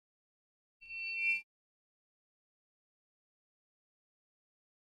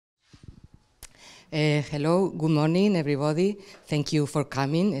Hello, good morning, everybody. Thank you for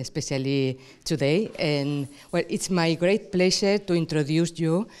coming, especially today. And well, it's my great pleasure to introduce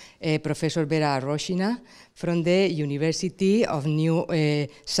you Professor Vera Roshchina from the University of New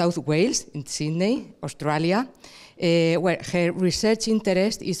South Wales in Sydney, Australia, where her research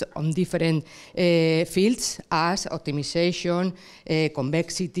interest is on different fields as optimization,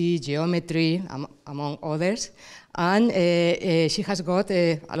 convexity, geometry, among others. And she has got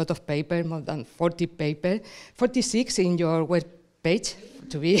a lot of papers, more than 40 papers, 46 in your web page,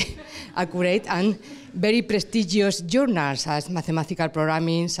 to be accurate, and very prestigious journals as Mathematical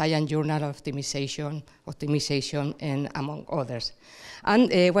Programming, Science Journal of Optimization, and among others. And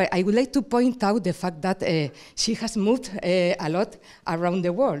well, I would like to point out the fact that she has moved a lot around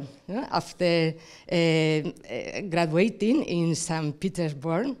the world. After graduating in St.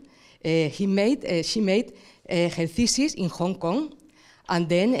 Petersburg, she made her thesis in Hong Kong, and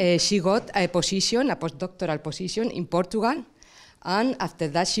then she got a position, a postdoctoral position in Portugal, and after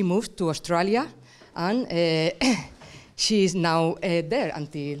that she moved to Australia, and she is now there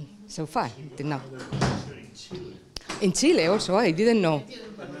until so far, until now. In Chile also, I didn't know.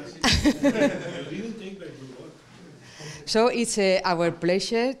 So it's our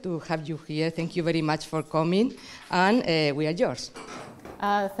pleasure to have you here. Thank you very much for coming, and we are yours.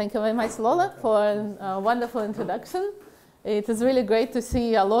 Thank you very much, Lola, for a wonderful introduction. It is really great to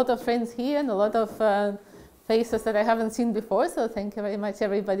see a lot of friends here and a lot of faces that I haven't seen before, so thank you very much,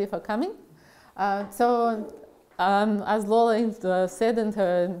 everybody, for coming. As Lola said in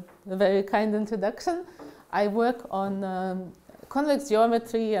her very kind introduction, I work on convex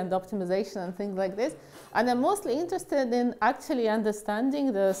geometry and optimization and things like this, and I'm mostly interested in actually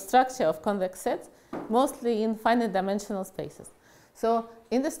understanding the structure of convex sets, mostly in finite dimensional spaces. So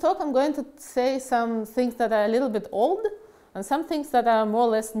in this talk, I'm going to say some things that are a little bit old and some things that are more or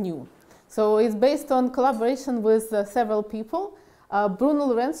less new. So it's based on collaboration with several people. Bruno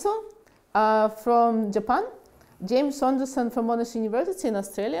Lorenzo from Japan, James Saunderson from Monash University in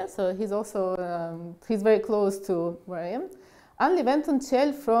Australia, so he's also he's very close to where I am, and Leventon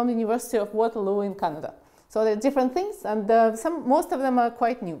Chell from the University of Waterloo in Canada. So they're different things, and most of them are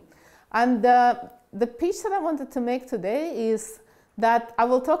quite new. And the pitch that I wanted to make today is that I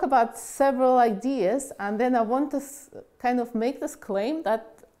will talk about several ideas, and then I want to kind of make this claim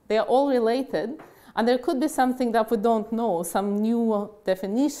that they are all related, and there could be something that we don't know, some new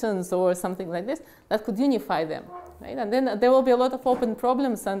definitions or something like this that could unify them, right? And then there will be a lot of open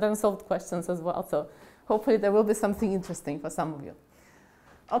problems and unsolved questions as well, so hopefully there will be something interesting for some of you.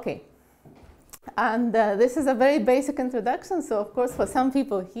 Okay. And this is a very basic introduction, so of course for some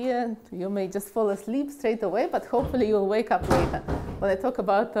people here, you may just fall asleep straight away, but hopefully you'll wake up later when I talk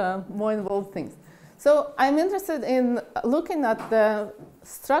about more involved things. So I'm interested in looking at the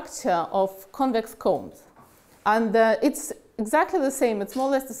structure of convex cones. And it's exactly the same, it's more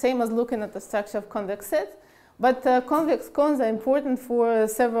or less the same as looking at the structure of convex sets, but convex cones are important for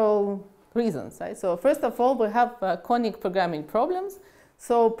several reasons, right? So first of all, we have conic programming problems.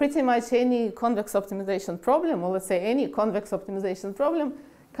 So pretty much any convex optimization problem, or let's say any convex optimization problem,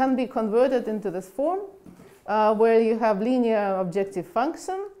 can be converted into this form where you have linear objective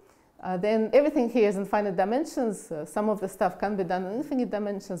function. Then everything here is in finite dimensions. Some of the stuff can be done in infinite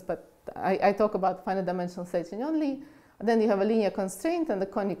dimensions, but I talk about finite dimensional setting only. And then you have a linear constraint and a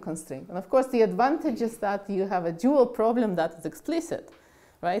conic constraint. And of course, the advantage is that you have a dual problem that is explicit,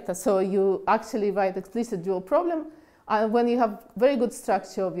 right? So you actually write explicit dual problem. And when you have very good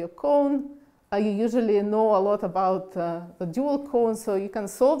structure of your cone, you usually know a lot about the dual cone, so you can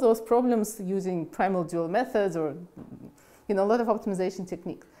solve those problems using primal dual methods or a lot of optimization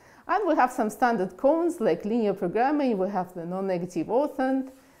techniques. And we have some standard cones like linear programming. We have the non-negative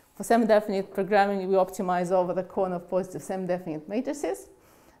orthant. For semi-definite programming, we optimize over the cone of positive semi-definite matrices.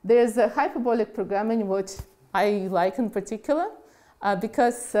 There's a hyperbolic programming, which I like in particular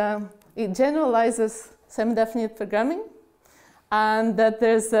because it generalizes semi-definite programming, and that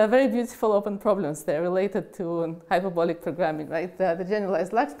there's very beautiful open problems there related to hyperbolic programming, right? The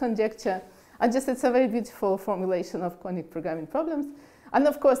generalized Lax conjecture, and just it's a very beautiful formulation of conic programming problems. And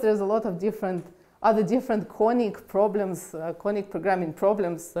of course, there's a lot of other different conic problems, conic programming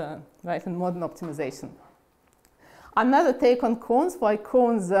problems, right, in modern optimization. Another take on cones, why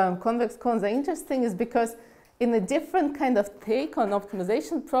convex cones are interesting, is because in a different kind of take on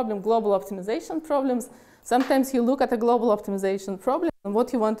optimization problem, global optimization problems, sometimes you look at a global optimization problem, and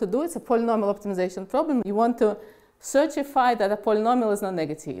what you want to do is a polynomial optimization problem. You want to certify that a polynomial is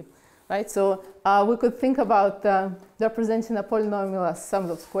non-negative, right? So we could think about representing a polynomial as sums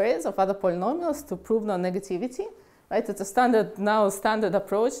of squares of other polynomials to prove non-negativity, right? It's a standard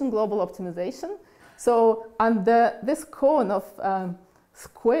approach in global optimization. So, and this cone of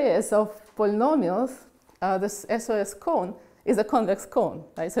squares of polynomials, this SOS cone, is a convex cone,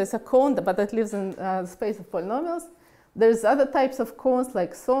 right? So it's a cone, but it lives in the space of polynomials. There's other types of cones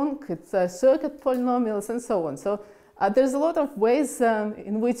like SONC, it's circuit polynomials, and so on. So there's a lot of ways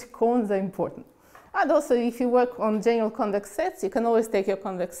in which cones are important. And also, if you work on general convex sets, you can always take your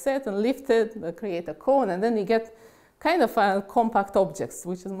convex set and lift it, create a cone, and then you get kind of compact objects,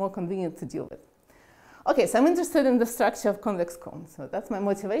 which is more convenient to deal with. Okay, so I'm interested in the structure of convex cones. So that's my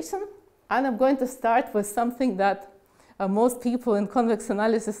motivation. And I'm going to start with something that most people in convex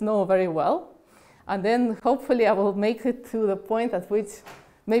analysis know very well. And then hopefully I will make it to the point at which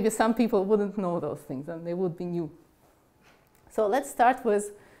maybe some people wouldn't know those things and they would be new. So let's start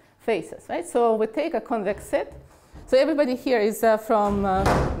with faces, right? So we take a convex set. So everybody here is from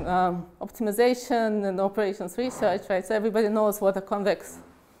optimization and operations research, right? So everybody knows what a convex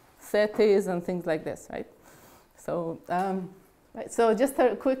set is and things like this, right? So, right, so just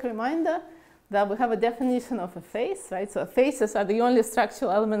a quick reminder that we have a definition of a face, right? So faces are the only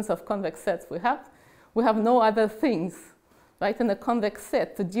structural elements of convex sets we have. We have no other things, right, in a convex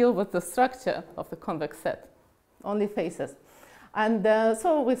set to deal with the structure of the convex set, only faces. And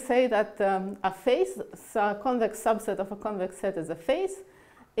so we say that a face, so a convex subset of a convex set is a face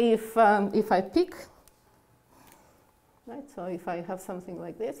if I pick, right, so if I have something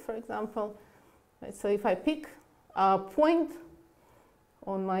like this, for example, right, so if I pick a point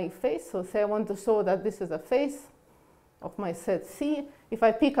on my face, so say I want to show that this is a face of my set C. If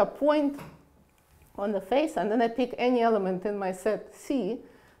I pick a point on the face and then I pick any element in my set C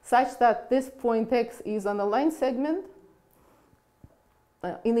such that this point X is on a line segment,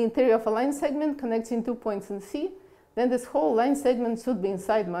 in the interior of a line segment connecting 2 points in C, then this whole line segment should be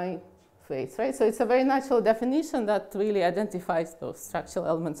inside my face, right? So it's a very natural definition that really identifies those structural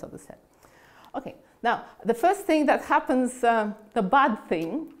elements of the set. Okay. Now, the first thing that happens, the bad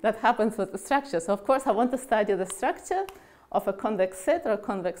thing that happens with the structure. So, of course, I want to study the structure of a convex set or a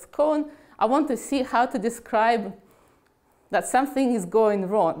convex cone. I want to see how to describe that something is going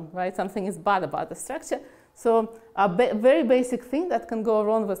wrong, right? Something is bad about the structure. So, a very basic thing that can go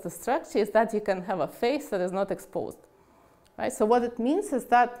wrong with the structure is that you can have a face that is not exposed, right? So, what it means is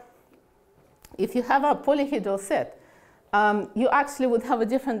that if you have a polyhedral set, you actually would have a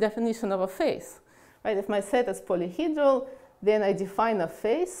different definition of a face. Right, if my set is polyhedral, then I define a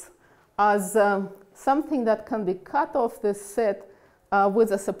face as something that can be cut off this set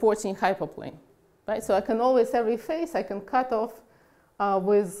with a supporting hyperplane. Right, so I can always, every face I can cut off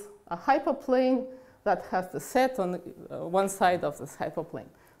with a hyperplane that has the set on one side of this hyperplane.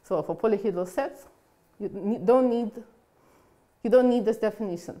 So for polyhedral sets, you don't need this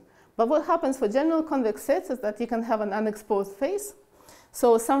definition. But what happens for general convex sets is that you can have an unexposed face.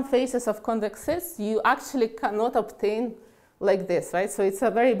 So some faces of convex sets you actually cannot obtain like this, right? So it's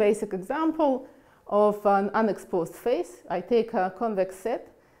a very basic example of an unexposed face. I take a convex set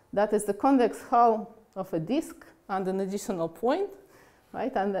that is the convex hull of a disk and an additional point,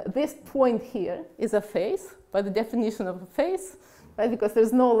 right? And this point here is a face by the definition of a face, right? Because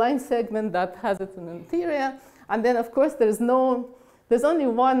there's no line segment that has it in the interior. And then, of course, there's only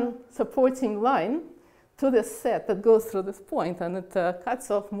one supporting line to this set that goes through this point, and it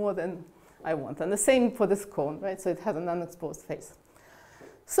cuts off more than I want. And the same for this cone, right? So it has an unexposed face.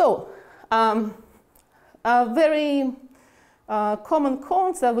 So very common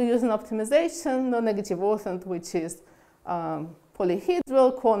cones that we use in optimization, no-negative orthant, which is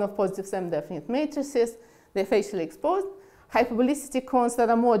polyhedral, cone of positive semi-definite matrices, they're facially exposed. Hyperbolicity cones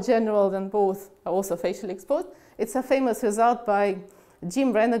that are more general than both are also facially exposed. It's a famous result by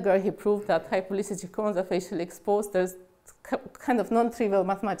Jim Renegar. He proved that hyperbolicity cones are facially exposed. There's kind of non-trivial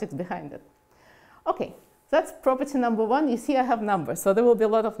mathematics behind it. Okay, that's property number one. You see I have numbers, so there will be a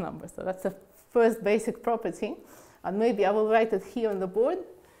lot of numbers. So that's the first basic property. And maybe I will write it here on the board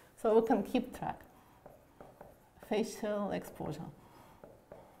so we can keep track. Facial exposure.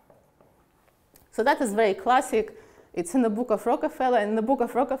 So that is very classic. It's in the book of Rockefeller. In the book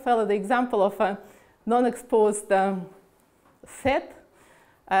of Rockefeller, the example of a non-exposed set,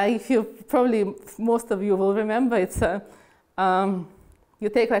 if you probably, most of you will remember, it's you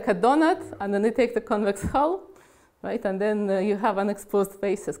take like a donut and then you take the convex hull, right? And then you have unexposed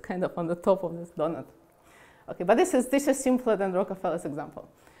faces kind of on the top of this donut. Okay, but this is simpler than Rockefeller's example.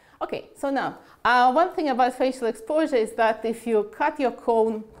 Okay, so now, one thing about facial exposure is that if you cut your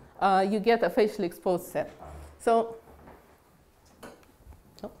cone, you get a facially exposed set. So,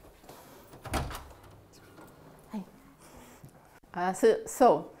 right,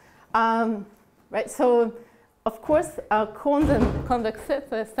 so of course, cones and convex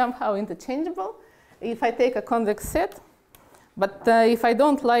sets are somehow interchangeable. if I take a convex set, but if I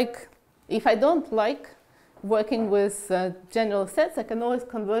don't like working with general sets, I can always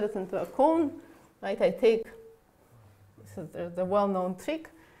convert it into a cone, right? I take, this is the well-known trick,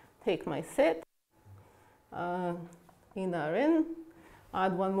 take my set, in Rn,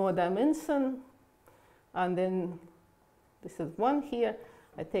 add one more dimension, and then this is 1 here.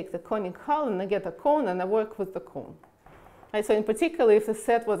 I take the conic hull and I get a cone and I work with the cone. Right, so in particular, if the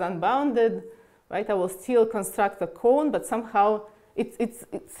set was unbounded, right, I will still construct a cone, but somehow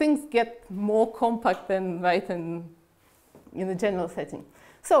things get more compact than right in the general setting.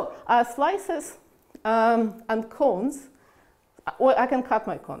 So slices and cones, well, I can cut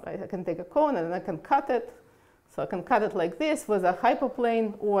my cone, right? I can take a cone and then I can cut it. So I can cut it like this with a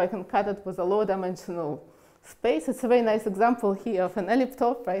hyperplane, or I can cut it with a low-dimensional space. It's a very nice example here of an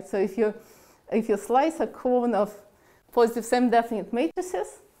elliptop, right? So if you slice a cone of positive semi-definite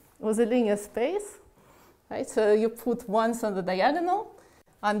matrices with a linear space, right? So you put ones on the diagonal,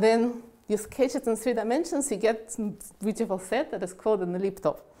 and then you sketch it in 3 dimensions, you get a beautiful set that is called an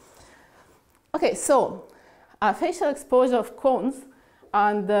elliptop. Okay, so facial exposure of cones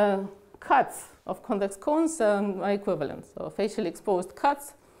and cuts of convex cones are equivalent. So facially exposed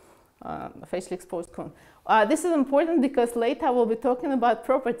cuts, facially exposed cone. This is important because later we'll be talking about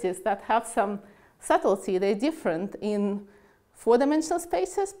properties that have some subtlety. They're different in 4-dimensional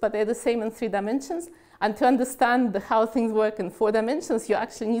spaces, but they're the same in 3 dimensions. And to understand how things work in 4 dimensions, you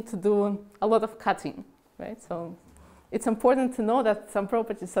actually need to do a lot of cutting, right? So it's important to know that some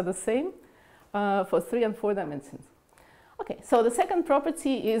properties are the same for 3 and 4 dimensions. Okay, so the second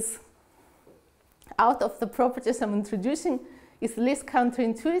property is, out of the properties I'm introducing, is the least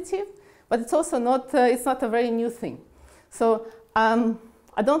counterintuitive, but it's also not, it's not a very new thing. So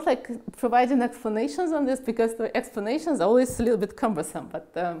I don't like providing explanations on this because the explanations are always a little bit cumbersome,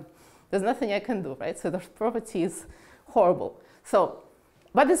 but there's nothing I can do, right? So the property is horrible. So,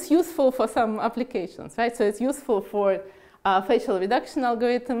 but it's useful for some applications, right? So it's useful for facial reduction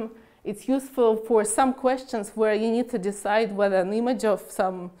algorithm. It's useful for some questions where you need to decide whether an image of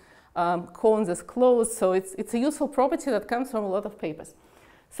some cones is closed. So it's a useful property that comes from a lot of papers.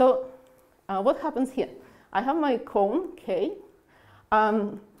 So what happens here? I have my cone, K.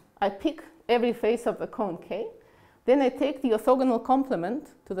 I pick every face of the cone, K. Then I take the orthogonal complement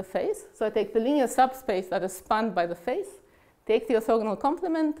to the face. So I take the linear subspace that is spanned by the face, take the orthogonal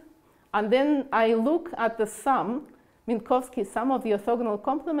complement, and then I look at the sum, Minkowski sum of the orthogonal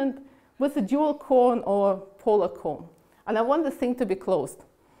complement with a dual cone or polar cone. And I want the thing to be closed.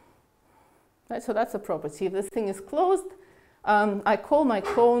 Right, so that's a property. If this thing is closed, I call my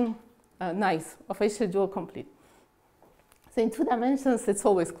cone nice, or facially dual complete. So in 2 dimensions, it's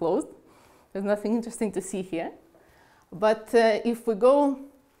always closed. There's nothing interesting to see here. But if we go,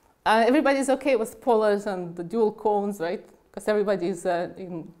 everybody's OK with polars and the dual cones, right? Because everybody's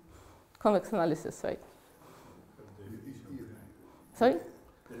in convex analysis, right? Sorry?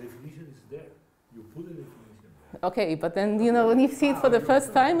 The definition is there. You put the definition there. OK, but then, you know, when you see it for the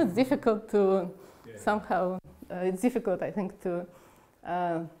first time, it's difficult to somehow, it's difficult, I think, to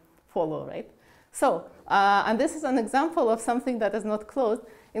follow, right? So, and this is an example of something that is not closed.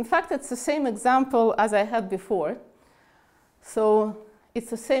 In fact, it's the same example as I had before. So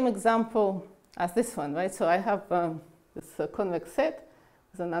it's the same example as this one, right? So I have this convex set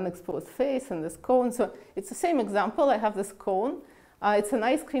with an unexposed face and this cone. So it's the same example. I have this cone. It's an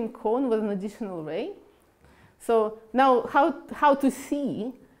ice cream cone with an additional ray. So now how to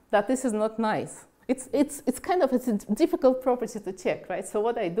see that this is not nice? It's a difficult property to check, right? So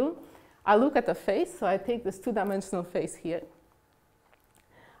what I do, I look at the face. So I take this 2-dimensional face here.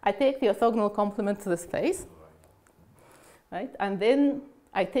 I take the orthogonal complement to this face. Right? And then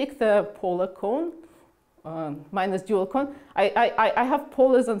I take the polar cone minus dual cone. I have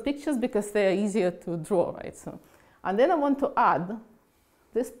polars on pictures because they are easier to draw, right? So, and then I want to add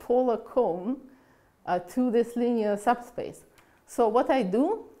this polar cone to this linear subspace. So what I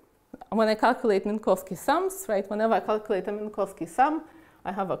do when I calculate Minkowski sums, right? Whenever I calculate a Minkowski sum,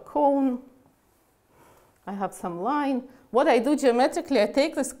 I have a cone, I have some line. What I do geometrically, I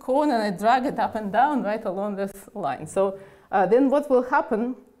take this cone and I drag it up and down, right, along this line. So then what will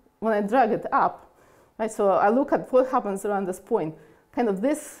happen when I drag it up, right? So I look at what happens around this point. Kind of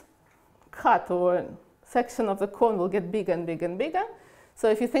this cut or section of the cone will get bigger and bigger and bigger. So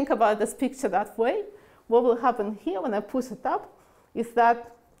if you think about this picture that way, what will happen here when I push it up is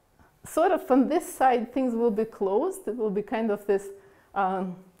that sort of from this side, things will be closed. It will be kind of this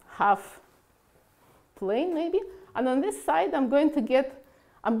half plane maybe. And on this side, I'm going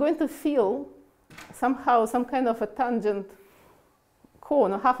to feel somehow some kind of a tangent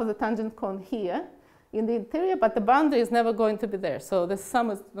cone, or half of the tangent cone here. in the interior, but the boundary is never going to be there. So the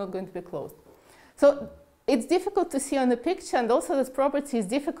sum is not going to be closed. So it's difficult to see on the picture, and also this property is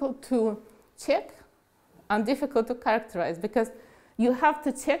difficult to check and difficult to characterize, because you have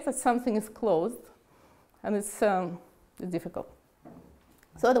to check that something is closed, and it's difficult.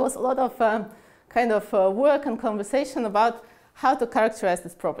 So there was a lot of work and conversation about how to characterize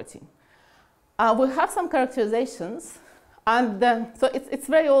this property. We have some characterizations, and so it's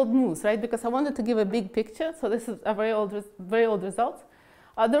very old news, right? Because I wanted to give a big picture, so this is a very old result.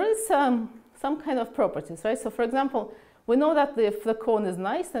 There is some kind of properties, right? So for example, we know that if the cone is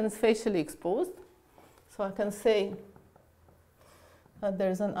nice, then it's facially exposed. So I can say that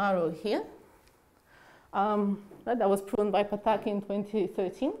there's an arrow here. That was proven by Pataki in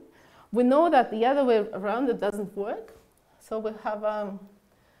 2013. We know that the other way around it doesn't work. So we have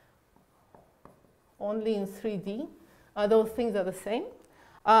only in 3D. Those things are the same.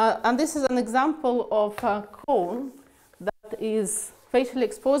 And this is an example of a cone that is facially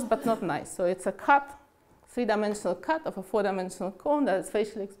exposed but not nice. So it's a cut, three-dimensional cut of a four-dimensional cone that is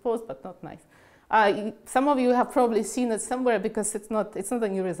facially exposed but not nice. Some of you have probably seen it somewhere because it's not a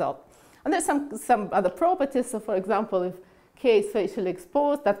new result. And there's some other properties. So for example, if K is facially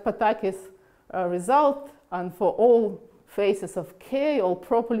exposed, that's Pataki's result. And for all faces of K, all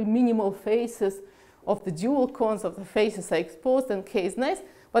properly minimal faces of the dual cones of the faces are exposed, and K is nice.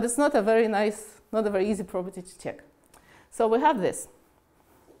 But it's not a very nice, not a very easy property to check. So we have this.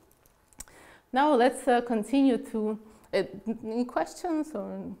 Now let's continue to, any questions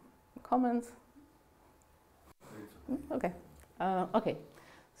or comments? Okay. Okay.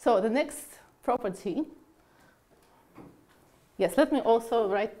 So the next property, yes, let me also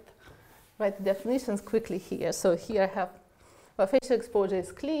write the definitions quickly here. So here I have, well, facial exposure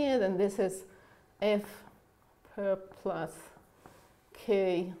is clear, and this is F per plus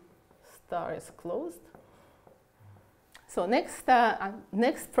K star is closed. So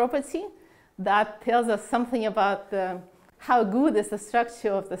next property that tells us something about how good is the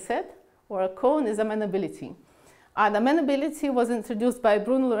structure of the set or a cone is amenability. And amenability was introduced by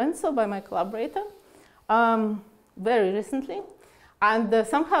Bruno Lorenzo, by my collaborator, very recently. And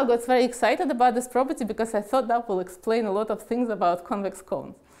somehow got very excited about this property because I thought that will explain a lot of things about convex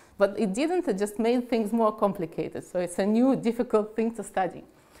cones. But it didn't, it just made things more complicated. So it's a new, difficult thing to study.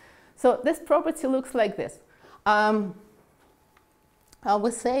 So this property looks like this. I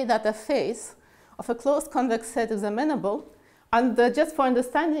would say that a face of a closed convex set is amenable. And just for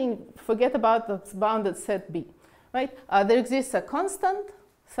understanding, forget about the bounded set B. Right? There exists a constant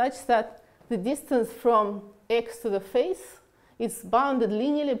such that the distance from X to the face is bounded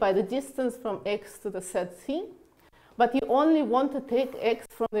linearly by the distance from X to the set C. But you only want to take X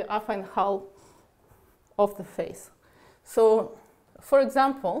from the affine hull of the face. So, for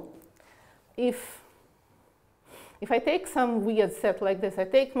example, if I take some weird set like this, I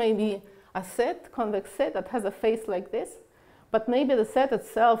take maybe a set, convex set, that has a face like this, but maybe the set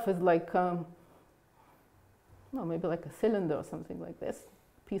itself is like maybe like a cylinder or something like this,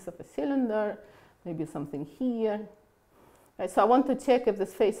 piece of a cylinder, maybe something here. Right, so I want to check if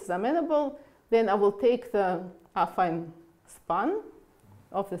this face is amenable. Then I will take the affine span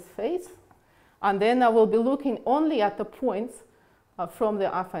of this face, and then I will be looking only at the points from the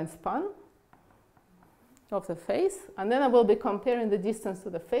affine span of the face, and then I will be comparing the distance to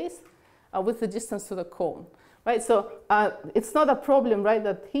the face with the distance to the cone. Right, so it's not a problem, right,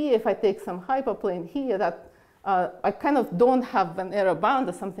 that here, if I take some hyperplane here, that I kind of don't have an error bound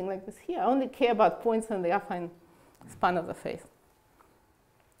or something like this here. I only care about points in the affine span of the face.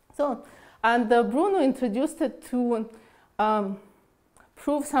 So, and Bruno introduced it to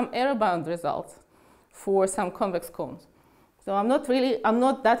prove some error bound results for some convex cones. So I'm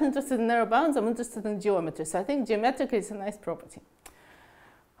not that interested in error bounds. I'm interested in geometry. So I think geometrically it's a nice property.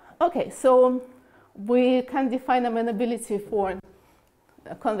 Okay, so we can define amenability for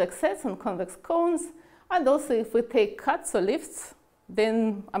convex sets and convex cones. And also, if we take cuts or lifts,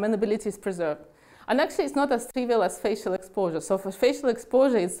 then amenability is preserved. And actually, it's not as trivial as facial exposure. So for facial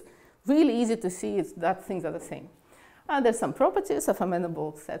exposure, it's really easy to see that things are the same. And there's some properties of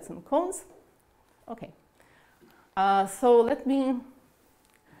amenable sets and cones. Okay. So let me,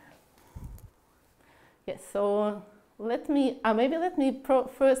 yes, so let me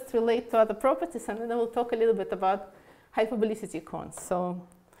first relate to other properties, and then I will talk a little bit about hyperbolicity cones. So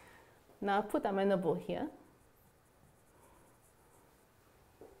now I put amenable here.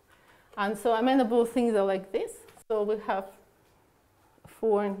 And so amenable things are like this. So we have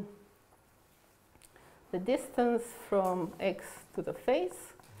for the distance from X to the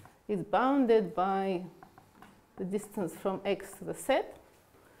face is bounded by the distance from X to the set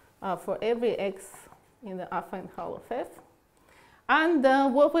for every X in the affine hull of F. And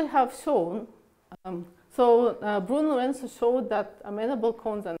what we have shown, Bruno Lorenzo showed that amenable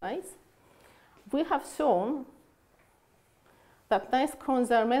cones are nice. We have shown that nice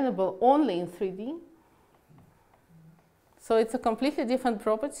cones are amenable only in 3D. So it's a completely different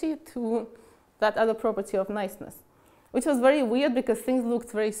property to that other property of niceness, which was very weird because things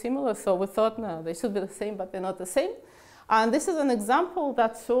looked very similar. So we thought, no, they should be the same, but they're not the same. And this is an example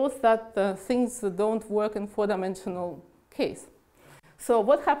that shows that things don't work in 4-dimensional case. So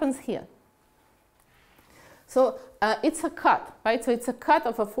what happens here? So it's a cut, right? So it's a cut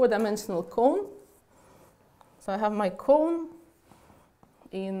of a 4-dimensional cone. So I have my cone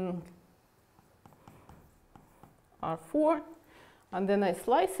in R4, and then I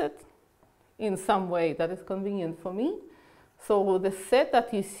slice it in some way that is convenient for me. So the set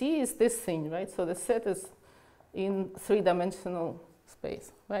that you see is this thing, right? So the set is in 3-dimensional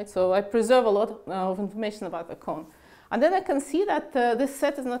space, right? So I preserve a lot of information about the cone. And then I can see that this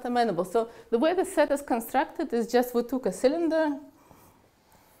set is not amenable. So the way the set is constructed is just we took a cylinder,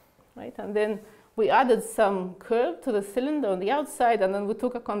 right? And then we added some curve to the cylinder on the outside, and then we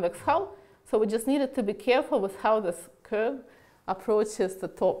took a convex hull. So we just needed to be careful with how this curve approaches the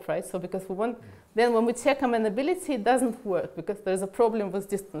top, right? So because we want, then when we check amenability, it doesn't work because there's a problem with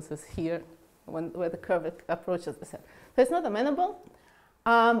distances here where the curve approaches the set. So it's not amenable.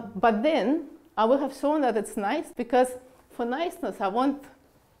 But then I will have shown that it's nice because for niceness, I want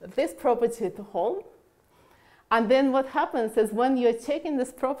this property to hold. And then what happens is when you're checking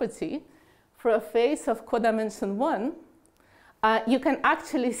this property for a face of codimension 1, you can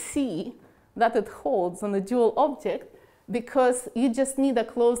actually see that it holds on the dual object because you just need a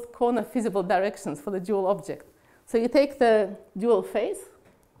closed cone of feasible directions for the dual object. So you take the dual face.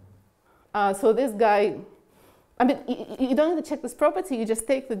 So this guy, I mean, you don't need to check this property. You just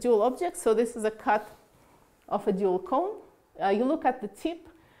take the dual object. So this is a cut of a dual cone. You look at the tip.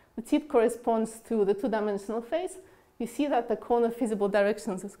 The tip corresponds to the 2-dimensional face. You see that the cone of feasible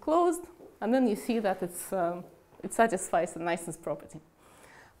directions is closed. And then you see that it satisfies the niceness property.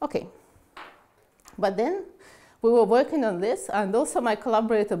 OK. But then we were working on this. And also my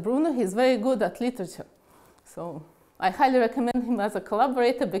collaborator, Bruno, he's very good at literature. So I highly recommend him as a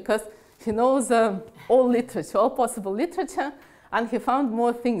collaborator because he knows all literature, all possible literature. And he found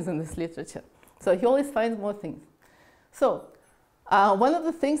more things in this literature. So he always finds more things. So one of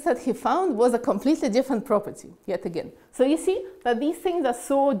the things that he found was a completely different property, yet again. So you see that these things are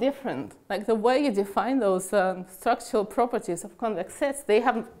so different. Like the way you define those structural properties of convex sets, they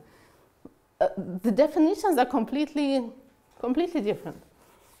have, the definitions are completely different.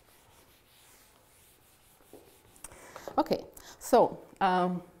 OK, so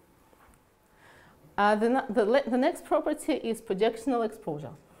the next property is projectional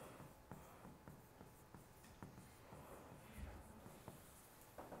exposure.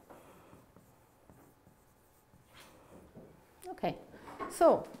 Okay,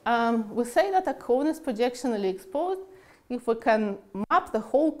 so we say that a cone is projectionally exposed if we can map the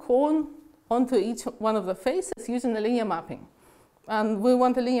whole cone onto each one of the faces using a linear mapping. And we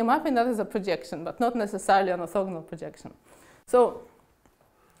want a linear mapping that is a projection, but not necessarily an orthogonal projection. So,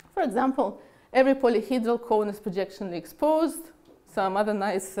 for example, every polyhedral cone is projectionally exposed. Some other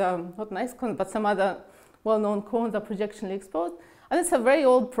nice, not nice cones, but some other well-known cones are projectionally exposed. And it's a very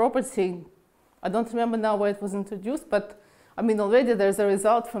old property. I don't remember now where it was introduced, but I mean, already there's a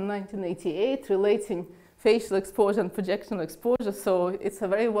result from 1988 relating facial exposure and projectional exposure. So it's a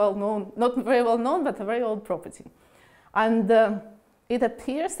very well-known, not very well-known, but a very old property. And it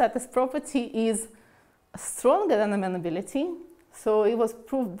appears that this property is stronger than amenability. So it was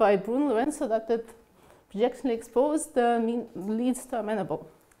proved by Bruno Lorenzo that the projectionally exposed leads to amenable.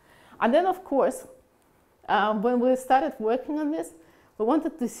 And then, of course, when we started working on this, we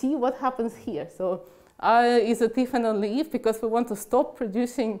wanted to see what happens here. So is a thief and only if, because we want to stop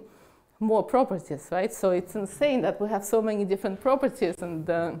producing more properties, right? So it's insane that we have so many different properties, and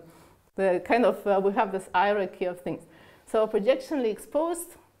the kind of we have this hierarchy of things. So projectionally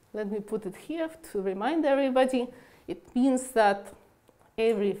exposed, let me put it here to remind everybody, it means that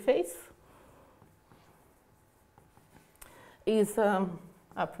every face is a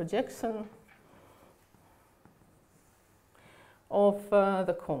projection of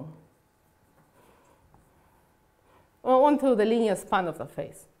the cone, or onto the linear span of the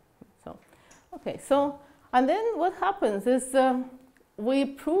face. So, okay, so, and then what happens is we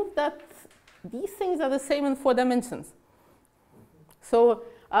prove that these things are the same in 4 dimensions. So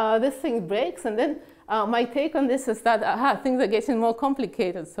this thing breaks, and then my take on this is that things are getting more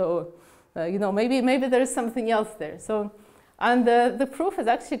complicated. So you know, maybe there is something else there. So And the proof is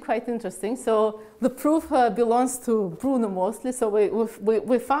actually quite interesting. So the proof belongs to Bruno mostly. So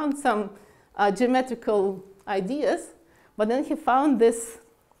we found some geometrical ideas, but then he found this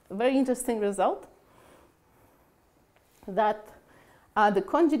very interesting result that the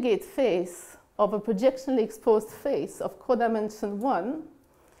conjugate face of a projectionally exposed face of codimension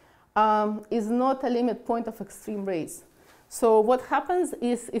 1 is not a limit point of extreme rays. So what happens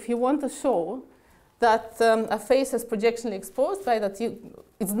is, if you want to show that a face is projectionally exposed, right, that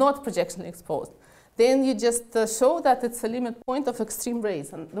it's not projectionally exposed, then you just show that it's a limit point of extreme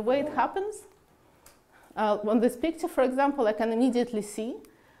rays. And the way it happens, on this picture, for example, I can immediately see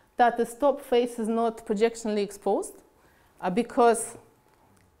that the stop face is not projectionally exposed because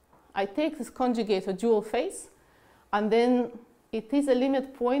I take this conjugate or dual face, and then it is a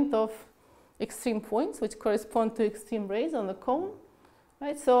limit point of extreme points, which correspond to extreme rays on the cone.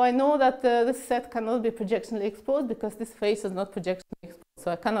 Right? So I know that this set cannot be projectionally exposed because this face is not projectionally exposed.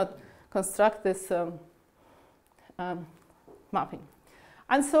 So I cannot construct this mapping.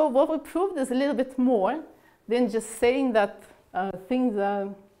 And so what we proved is a little bit more than just saying that things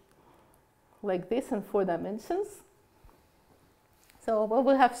are like this in 4 dimensions. So what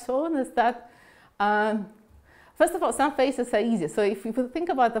we have shown is that, first of all, some faces are easy. So if you think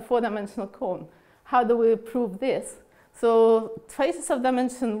about the 4-dimensional cone, how do we prove this? So faces of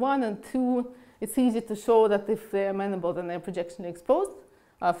dimension 1 and 2, it's easy to show that if they're amenable, then they're projectionally exposed.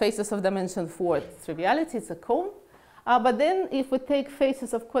 Faces of dimension 4, it's triviality, it's a cone. But then if we take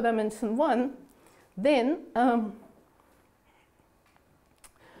faces of codimension 1, then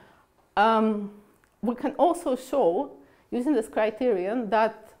we can also show, using this criterion,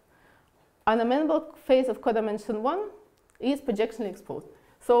 that an amenable face of codimension 1 is projectionally exposed.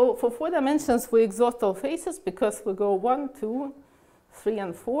 So for 4 dimensions, we exhaust all faces because we go 1, 2, 3,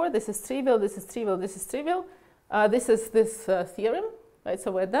 and 4. This is trivial, this is trivial, this is trivial. This is this theorem, right?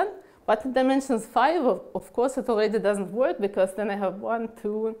 So we're done. But in dimensions 5, of course, it already doesn't work because then I have 1,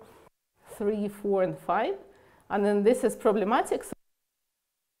 2, 3, 4, and 5. And then this is problematic. So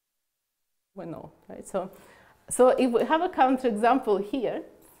we know, right? So if we have a counterexample here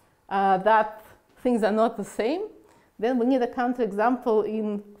that things are not the same, then we need a counterexample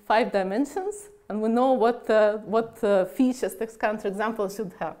in 5 dimensions, and we know what features this counterexample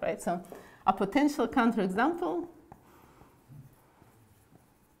should have, right? So a potential counterexample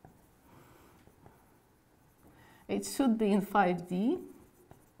it should be in 5D.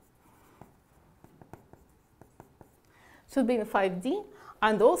 Should be in 5D.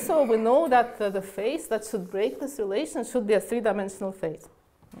 And also we know that the face that should break this relation should be a 3-dimensional face.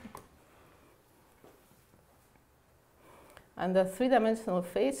 And the 3-dimensional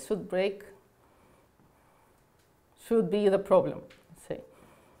face should be the problem, let's say.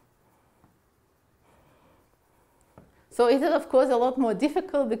 So it is, of course, a lot more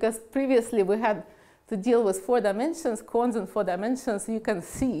difficult because previously we had to deal with 4 dimensions, cones in 4 dimensions. You can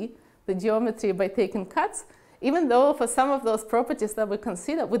see the geometry by taking cuts, even though for some of those properties that we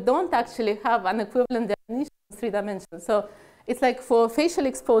consider, we don't actually have an equivalent definition in 3 dimensions. So it's like for facially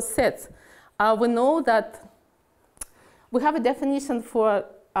exposed sets, we know that we have a definition for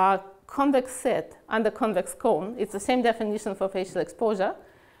a convex set and a convex cone. It's the same definition for facial exposure.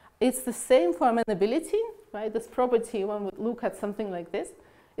 It's the same for amenability, right? This property, when we look at something like this,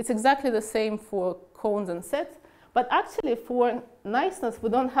 it's exactly the same for cones and sets. But actually, for niceness, we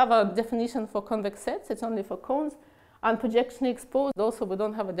don't have a definition for convex sets. It's only for cones. And projectionally exposed, also, we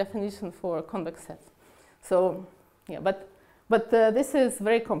don't have a definition for convex sets. So, yeah, but this is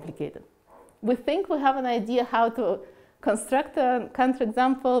very complicated. We think we have an idea how to construct a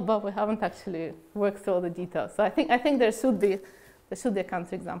counterexample, but we haven't actually worked through all the details. So I think there should be a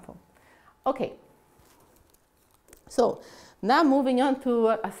counterexample. Okay. So now moving on to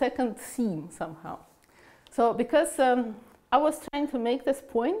a second theme somehow. So because I was trying to make this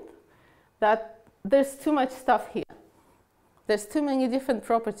point that there's too much stuff here. There's too many different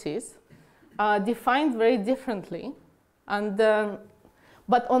properties defined very differently. And,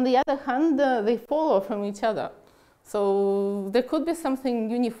 but on the other hand, they follow from each other. So there could be something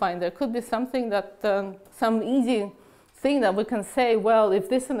unifying. There could be something that, some easy thing that we can say, well, if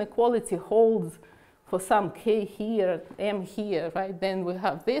this inequality holds for some k here, m here, right, then we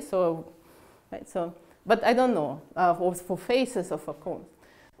have this, or, right, so, but I don't know, for faces or for cones.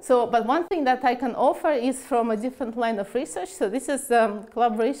 So, but one thing that I can offer is from a different line of research. So this is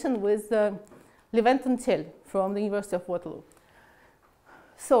collaboration with Leventon from the University of Waterloo.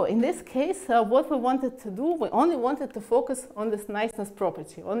 So in this case, what we wanted to do, we only wanted to focus on this niceness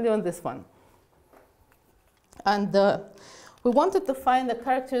property, only on this one. And we wanted to find a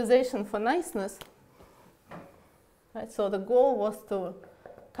characterization for niceness Right? So the goal was to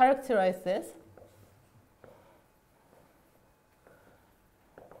characterize this.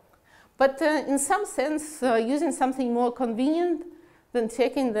 But in some sense, using something more convenient than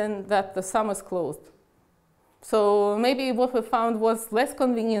checking then that the sum is closed. So maybe what we found was less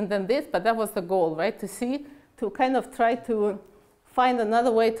convenient than this, but that was the goal, right? To kind of try to find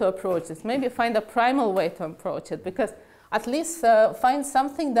another way to approach this. Maybe find a primal way to approach it, because at least find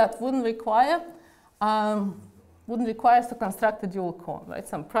something that wouldn't require us to construct a dual cone, right?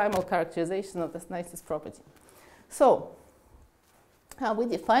 Some primal characterization of this nicest property. So we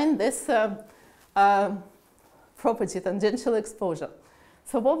define this property, tangential exposure.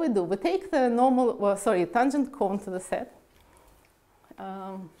 So what we do, we take the tangent cone to the set.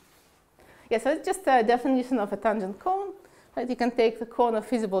 So it's just a definition of a tangent cone. Right? You can take the cone of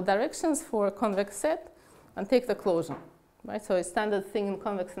feasible directions for a convex set and take the closure. Right? So it's a standard thing in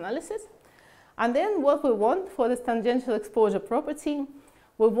convex analysis. And then what we want for this tangential exposure property,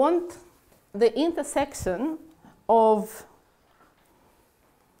 we want the intersection of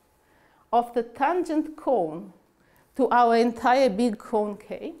the tangent cone to our entire big cone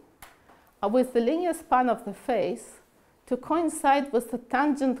K with the linear span of the face to coincide with the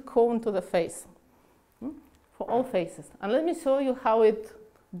tangent cone to the face for all faces. And let me show you how it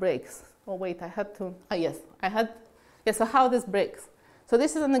breaks. Oh wait, I had to, so how this breaks. So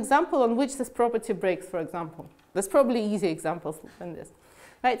this is an example on which this property breaks, for example. There's probably easy examples than this.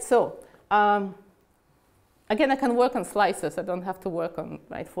 Right, so again, I can work on slices. I don't have to work on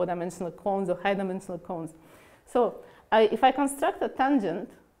four-dimensional cones or high-dimensional cones. So if I construct a tangent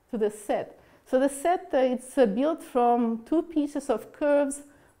to the set, so the set, it's built from two pieces of curves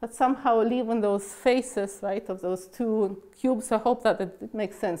that somehow live on those faces, right, of those two cubes. I hope that it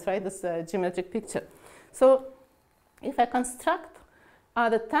makes sense, right, this geometric picture. So if I construct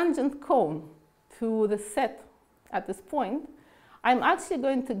the tangent cone to the set at this point, I'm actually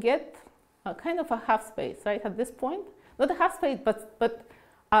going to get a kind of a half space, right, at this point. Not a half space, but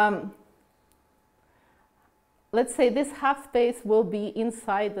let's say this half space will be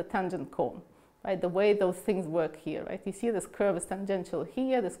inside the tangent cone, right, the way those things work here, right? You see this curve is tangential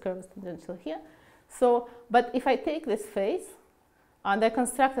here, this curve is tangential here. So, but if I take this face and I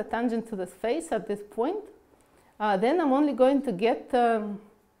construct a tangent to this face at this point, then I'm only going to get kind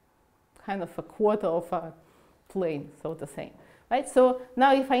of a quarter of a plane, so to say. Right? So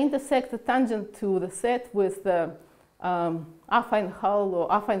now if I intersect the tangent to the set with the affine hull or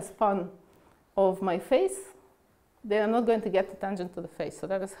affine span of my face, then I'm not going to get the tangent to the face. So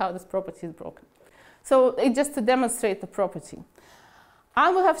that is how this property is broken. So it's just to demonstrate the property.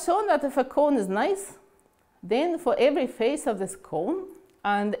 And we have shown that if a cone is nice, then for every face of this cone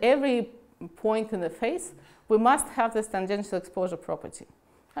and every point in the face, we must have this tangential exposure property.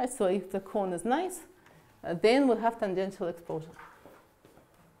 Right? So if the cone is nice, then we'll have tangential exposure.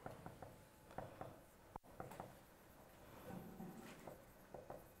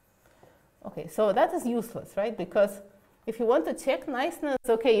 Okay, so that is useless, right? Because if you want to check niceness,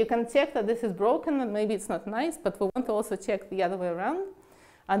 okay, you can check that this is broken and maybe it's not nice, but we want to also check the other way around.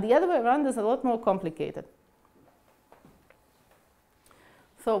 And the other way around is a lot more complicated.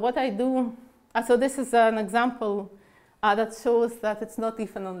 So what I do, so this is an example that shows that it's not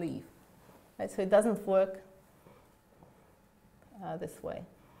even on leaf. Right? So it doesn't work this way.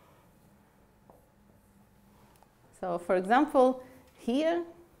 So for example, here,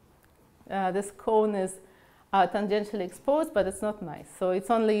 this cone is tangentially exposed, but it's not nice. So it's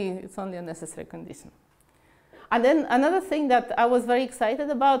only a necessary condition. And then another thing that I was very excited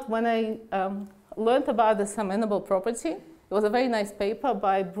about when I learned about this amenable property, it was a very nice paper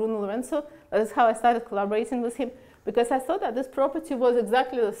by Bruno Lorenzo. That is how I started collaborating with him, because I thought that this property was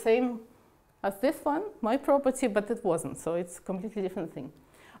exactly the same as this one, my property, but it wasn't. So it's a completely different thing.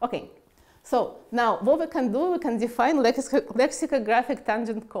 Okay, so now what we can do, we can define lexicographic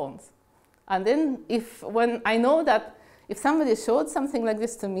tangent cones. And then when I know that if somebody showed something like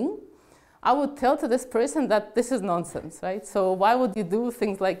this to me, I would tell to this person that this is nonsense, right? So why would you do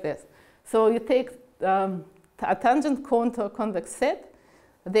things like this? So you take a tangent cone to a convex set,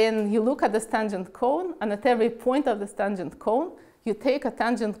 then you look at this tangent cone, and at every point of this tangent cone, you take a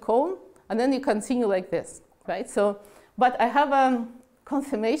tangent cone, and then you continue like this, right? So, but I have a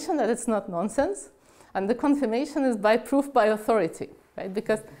confirmation that it's not nonsense, and the confirmation is by proof by authority, right?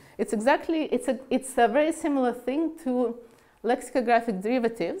 Because it's a very similar thing to lexicographic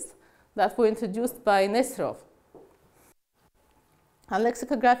derivatives that were introduced by Nesterov. And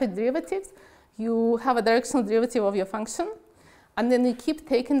lexicographic derivatives, you have a directional derivative of your function, and then you keep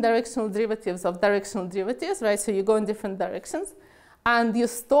taking directional derivatives of directional derivatives, right? So you go in different directions, and you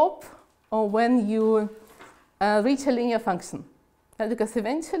stop when you reach a linear function. Right? Because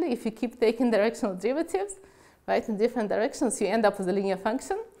eventually, if you keep taking directional derivatives, right, in different directions, you end up with a linear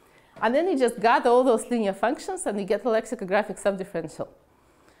function. And then you just gather all those linear functions, and you get a lexicographic subdifferential.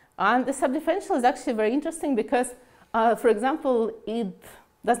 And the subdifferential is actually very interesting because, for example, it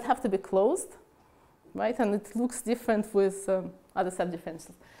doesn't have to be closed, right? And it looks different with other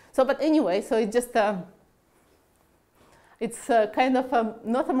subdifferentials. So, but anyway, so it just, it's kind of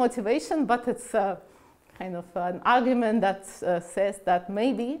not a motivation, but it's kind of an argument that says that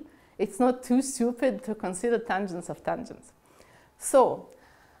maybe it's not too stupid to consider tangents of tangents. So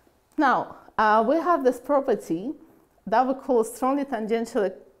now we have this property that we call strongly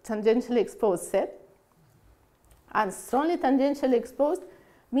tangentially exposed set. And strongly tangentially exposed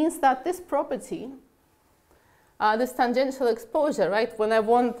means that this property, this tangential exposure, right, when I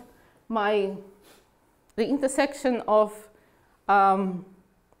want the intersection of the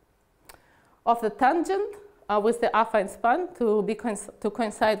tangent with the affine span to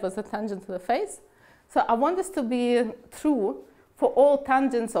coincide with the tangent to the face. So I want this to be true for all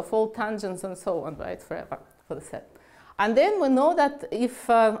tangents of all tangents and so on, right, forever, for the set. And then we know that if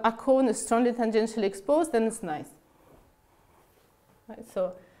a cone is strongly tangentially exposed, then it's nice. Right,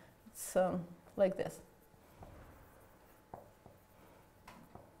 so it's like this.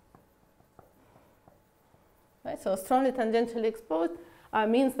 Right, so strongly tangentially exposed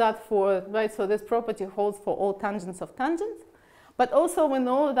means that right, so this property holds for all tangents of tangents. But also we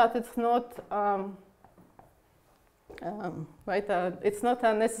know that it's not, right, it's not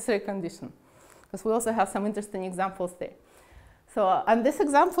a necessary condition. Because we also have some interesting examples there. So, and this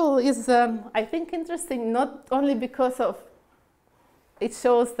example is, I think, interesting not only because of it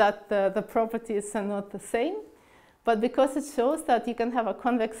shows that the properties are not the same, but because it shows that you can have a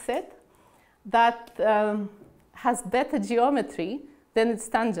convex set that has better geometry than its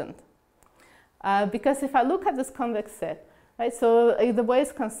tangent. Because if I look at this convex set, right, so the way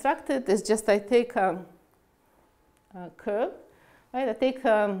it's constructed is just I take a curve, right, I take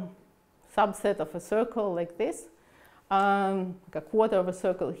subset of a circle like this, like a quarter of a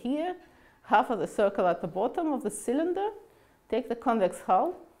circle here, half of the circle at the bottom of the cylinder, take the convex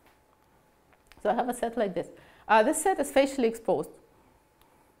hull. So I have a set like this. This set is facially exposed.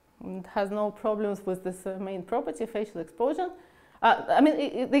 It has no problems with this main property, facial exposure. I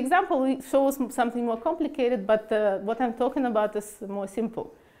mean, the example shows something more complicated, but what I'm talking about is more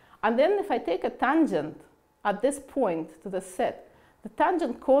simple. And then if I take a tangent at this point to the set, the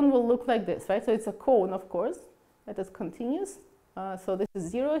tangent cone will look like this, right? So it's a cone, of course, that is continuous. So this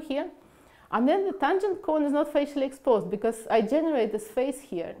is 0 here. And then the tangent cone is not facially exposed because I generate this face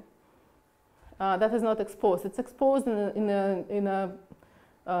here that is not exposed. It's exposed in a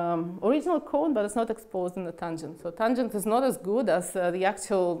original cone, but it's not exposed in the tangent. So tangent is not as good as the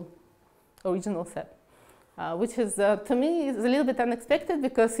actual original set, which is, to me, is a little bit unexpected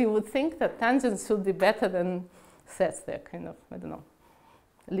because you would think that tangents should be better than sets. They're kind of, I don't know,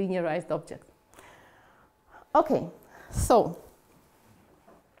 linearized objects. Okay, so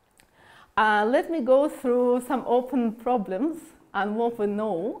let me go through some open problems and what we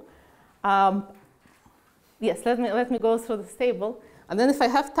know. Yes, let me go through this table. And then if I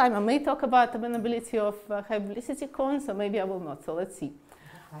have time, I may talk about the amenability of high publicity cones, or maybe I will not. So let's see.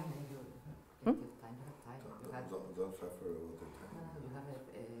 Don't suffer about the time. No, you have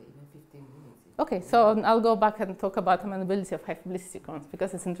even 15 minutes. Okay, so I'll go back and talk about amenability of high publicity cones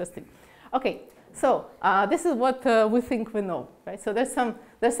because it's interesting. Okay, so this is what we think we know, right? So there's some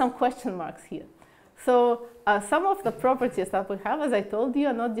question marks here. So some of the properties that we have, as I told you,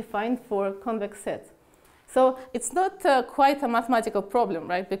 are not defined for convex sets. So it's not quite a mathematical problem,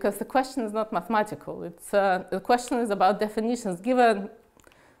 right? Because the question is not mathematical. It's, the question is about definitions. Give a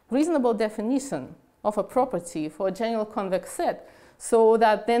reasonable definition of a property for a general convex set so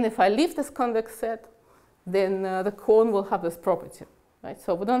that then if I leave this convex set, then the cone will have this property, right?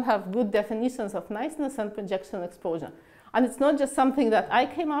 So we don't have good definitions of niceness and projectional exposure. And it's not just something that I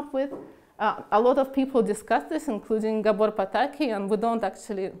came up with. A lot of people discuss this, including Gabor Pataki, and we don't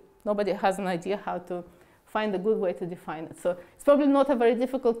actually, nobody has an idea how to find a good way to define it. So it's probably not a very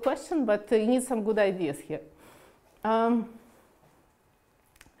difficult question, but you need some good ideas here.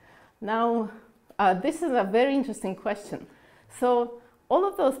 Now, this is a very interesting question. So all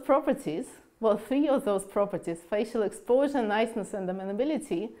of those properties, well, 3 of those properties, facial exposure, niceness, and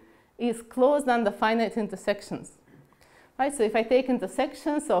amenability, is closed under finite intersections. Right? So if I take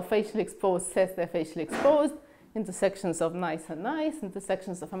intersections of facially exposed sets, they're facially exposed, intersections of nice and nice,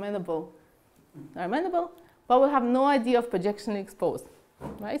 intersections of amenable are amenable, but we have no idea of projectionally exposed,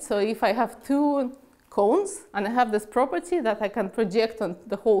 right? So if I have 2 cones and I have this property that I can project on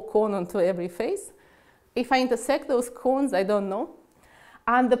the whole cone onto every face, if I intersect those cones, I don't know.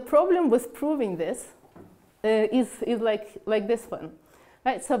 And the problem with proving this is like this one.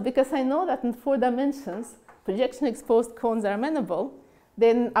 Right? So because I know that in 4 dimensions, projection exposed cones are amenable,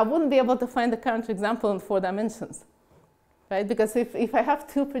 then I wouldn't be able to find the counterexample in 4 dimensions. Right? Because if I have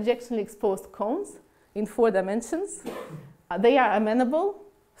 2 projection exposed cones in 4 dimensions, they are amenable,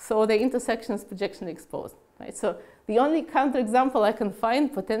 so their intersection is projection exposed. Right? So the only counterexample I can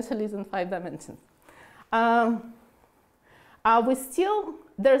find potentially is in 5 dimensions.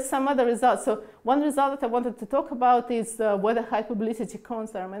 There are some other results. So one result that I wanted to talk about is whether high probability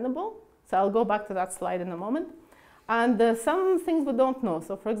cones are amenable. So I'll go back to that slide in a moment. And some things we don't know.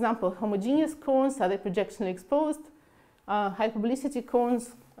 So for example, homogeneous cones, are they projectionally exposed? High probability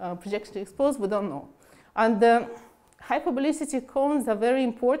cones, projectionally exposed, we don't know. And high probability cones are very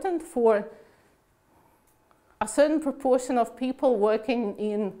important for a certain proportion of people working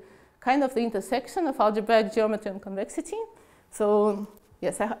in kind of the intersection of algebraic geometry and convexity. So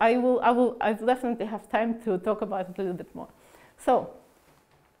yes, I definitely have time to talk about it a little bit more. So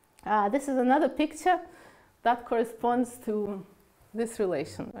this is another picture that corresponds to this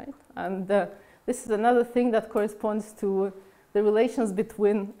relation, right? And this is another thing that corresponds to the relations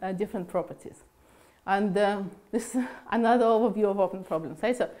between different properties. And this is another overview of open problems,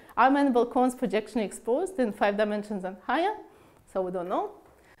 right? So are amenable cones projectionally exposed in 5 dimensions and higher? So we don't know.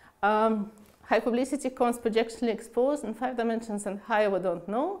 High probability cones projectionally exposed in 5 dimensions and higher, we don't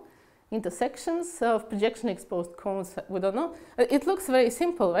know. Intersections of projectionally exposed cones, we don't know. It looks very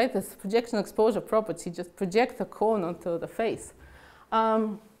simple, right? It's projection exposure property, just project a cone onto the face.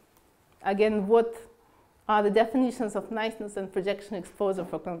 Again, what are the definitions of niceness and projection exposure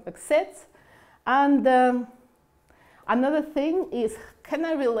for convex sets? And another thing is, can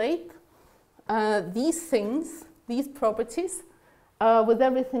I relate these things, these properties, with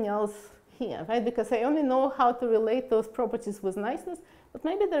everything else here, right? Because I only know how to relate those properties with niceness, but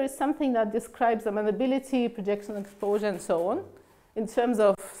maybe there is something that describes amenability, projection exposure, and so on, in terms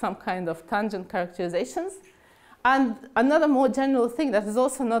of some kind of tangent characterizations. And another more general thing that is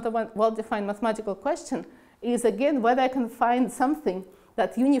also not a well-defined mathematical question is, again, whether I can find something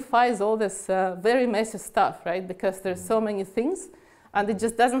that unifies all this very messy stuff, right? Because there's so many things, and it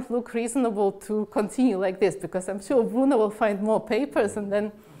just doesn't look reasonable to continue like this, because I'm sure Bruno will find more papers, and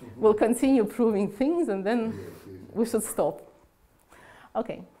then we'll continue proving things, and then we should stop.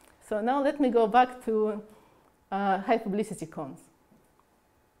 Okay, so now let me go back to high probability cones.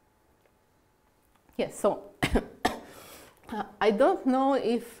 Yes, so I don't know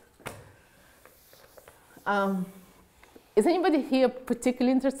if is anybody here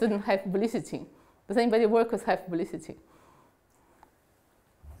particularly interested in high probability? Does anybody work with high probability?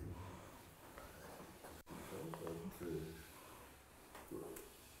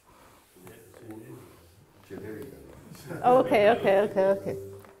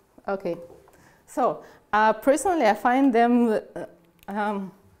 Okay. So personally, I find them.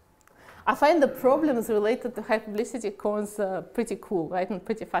 I find the problems related to high probability cones pretty cool, right, and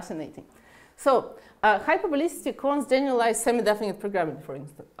pretty fascinating. So high probability cones generalize semi-definite programming, for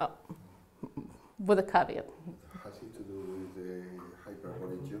instance, with a caveat. Has it to do with the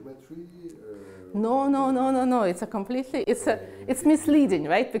hyperbolic geometry? No. It's a completely. It's misleading,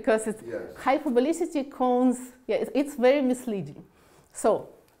 right? Because it's high probability cones. Yeah, it's very misleading. So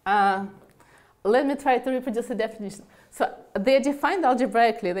let me try to reproduce the definition. So they're defined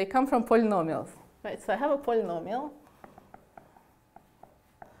algebraically. They come from polynomials, right? So I have a polynomial.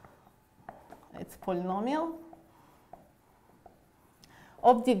 It's polynomial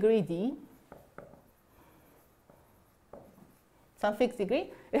of degree d, some fixed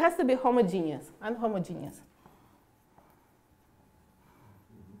degree. It has to be homogeneous and homogeneous.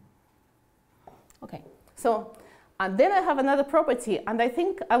 Okay, so and then I have another property, and I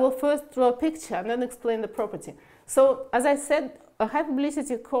think I will first draw a picture and then explain the property. So as I said, high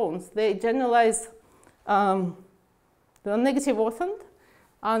probability cones, they generalize the negative orthant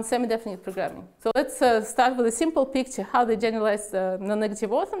and semi-definite programming. So let's start with a simple picture, how they generalize the non-negative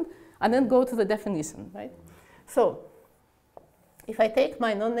orthant, and then go to the definition, right? So if I take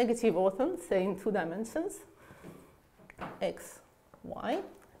my non-negative orthant, say in 2 dimensions, x, y,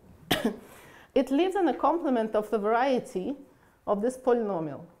 it lives in a complement of the variety of this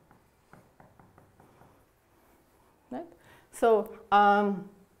polynomial, right? So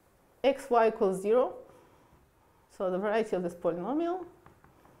xy equals 0. So the variety of this polynomial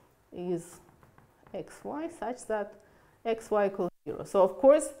is xy such that xy equals 0. So of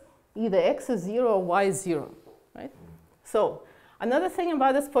course, either x is 0 or y is 0, right? So another thing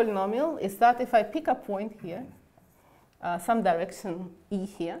about this polynomial is that if I pick a point here, some direction e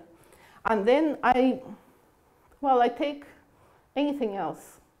here, And then I take anything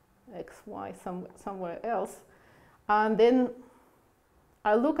else, x, y, somewhere else, and then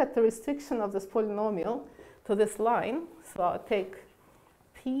I look at the restriction of this polynomial to this line. So I'll take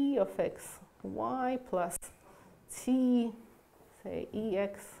p of x, y plus t, say,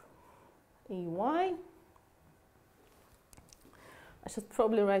 ex, ey. I should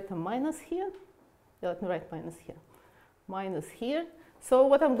probably write a minus here. Yeah, let me write minus here. Minus here. So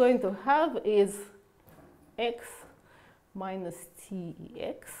what I'm going to have is x minus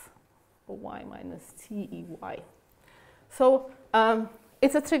tex, or y minus tey. So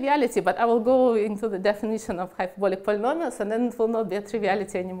it's a triviality, but I will go into the definition of hyperbolic polynomials, and then it will not be a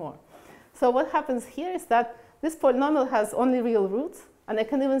triviality anymore. So what happens here is that this polynomial has only real roots, and I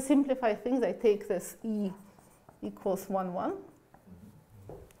can even simplify things. I take this e equals 1, 1.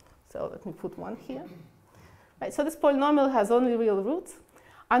 So let me put 1 here. Right, so this polynomial has only real roots.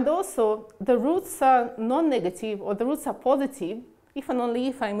 And also, the roots are non-negative, or the roots are positive, if and only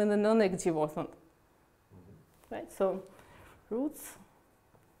if I'm in the non-negative orthont. Right, so roots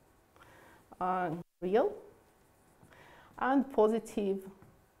are real and positive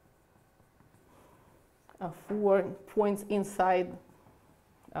for points inside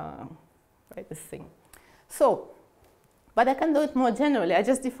right, this thing. So, but I can do it more generally. I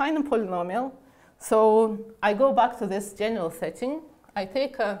just define a polynomial. So I go back to this general setting. I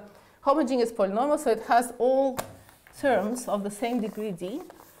take a homogeneous polynomial, so it has all terms of the same degree d.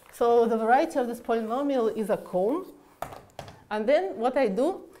 So the variety of this polynomial is a cone. And then what I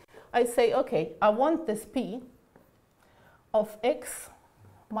do, I say, OK, I want this p of x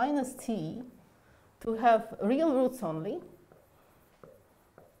minus t to have real roots only.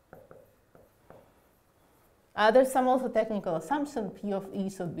 There's some also technical assumption. P of e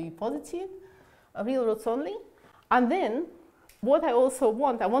should be positive, real roots only. And then what I also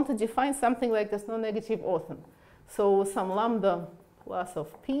want, I want to define something like this non-negative orthon. So some lambda plus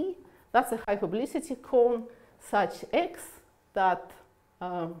of p, that's a hyperbolicity cone such x that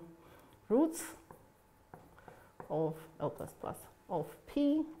roots of L plus plus of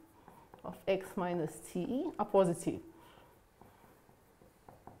p of x minus te are positive.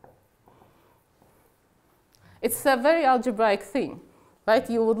 It's a very algebraic thing, right?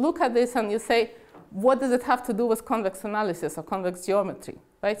 You would look at this and you say, what does it have to do with convex analysis or convex geometry,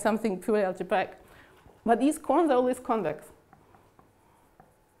 right? Something purely algebraic. But these cones are always convex.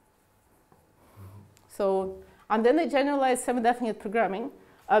 So, and then they generalize semi-definite programming,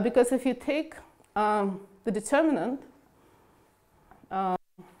 because if you take the determinant,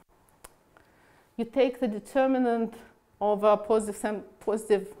 you take the determinant of a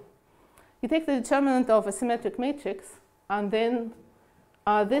you take the determinant of a symmetric matrix, and then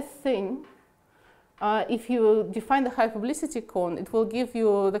this thing, if you define the hyperbolicity cone, it will give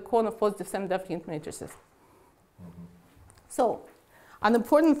you the cone of positive semi-definite matrices. So, an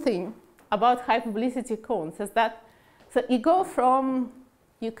important thing about hyperbolicity cones is that so you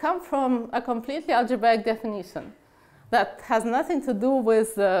come from a completely algebraic definition that has nothing to do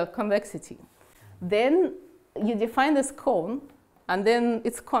with convexity. Then you define this cone, and then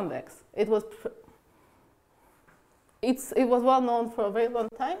it's convex. It was well known for a very long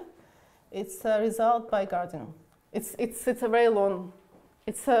time. It's a result by Gardner. It's a very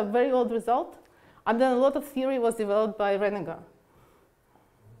old result, and then a lot of theory was developed by Rennegar.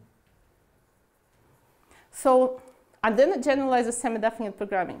 So, and then it generalizes semi-definite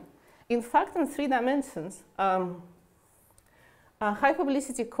programming. In fact, in 3 dimensions,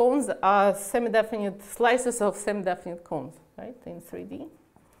 hyperbolicity cones are semi-definite slices of semi-definite cones, right, in 3D.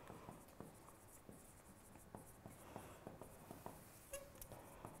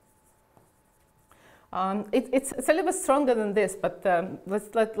 It's a little bit stronger than this, but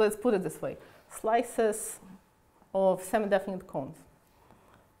let's put it this way: slices of semi-definite cones.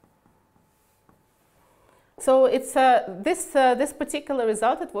 So it's this particular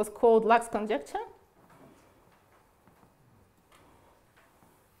result. It was called Lax conjecture.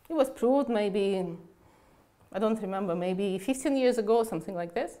 It was proved maybe, I don't remember, maybe 15 years ago, something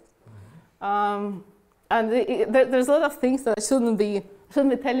like this. And there's a lot of things that I shouldn't be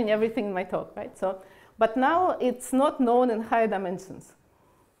telling everything in my talk, right? So, but now it's not known in higher dimensions.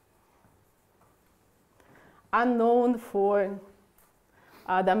 Unknown for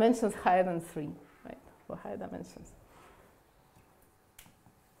dimensions higher than 3, right? For higher dimensions.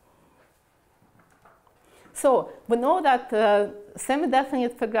 So we know that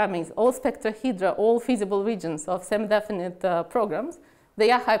semi-definite programming, all spectrahedra, all feasible regions of semi-definite programs,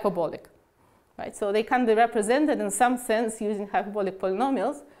 they are hyperbolic, right? So they can be represented in some sense using hyperbolic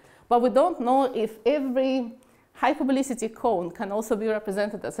polynomials, but we don't know if every hyperbolicity cone can also be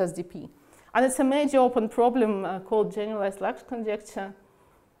represented as SDP. And it's a major open problem called generalized Lagrange conjecture.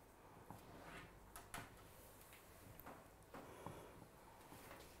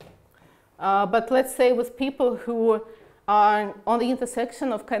 But let's say with people who are on the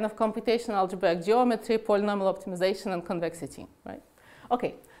intersection of kind of computational algebraic geometry, polynomial optimization, and convexity, right?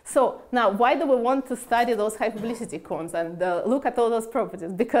 Okay, so now why do we want to study those hyperbolicity cones and look at all those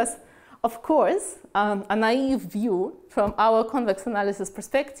properties? Because, of course, a naive view from our convex analysis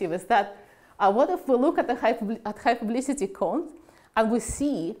perspective is that what if we look at hyperbolicity cones and we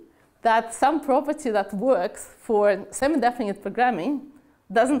see that some property that works for semi-definite programming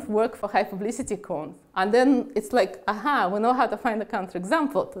doesn't work for hyperbolicity cones. And then it's like, aha, we know how to find a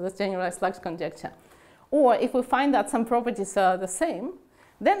counterexample to this generalized Lagrange conjecture. Or if we find that some properties are the same,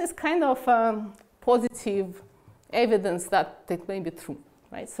 then it's kind of positive evidence that it may be true,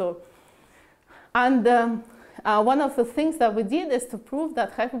 right? So, and one of the things that we did is to prove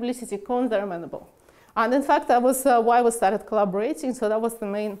that hyperbolicity cones are amenable. And in fact, that was why we started collaborating. So that was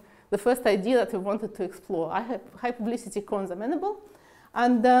the first idea that we wanted to explore. Hyperbolicity cones amenable.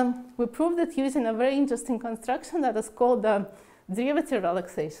 And we proved it using a very interesting construction that is called derivative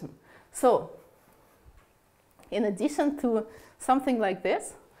relaxation. So in addition to something like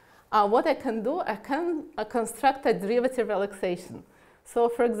this, what I can do, I can construct a derivative relaxation. So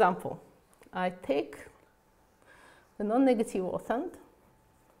for example, I take the non-negative orthant.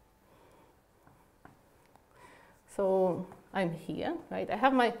 So I'm here, right? I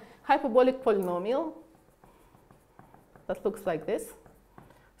have my hyperbolic polynomial that looks like this.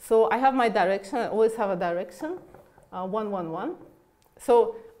 So I have my direction. I always have a direction, 1, 1, 1.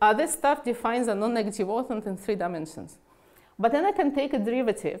 So this stuff defines a non-negative orthant in 3 dimensions. But then I can take a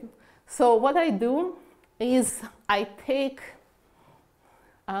derivative. So what I do is I take,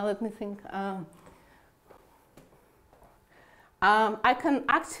 let me think. I can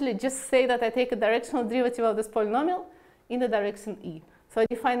actually just say that I take a directional derivative of this polynomial in the direction E. So I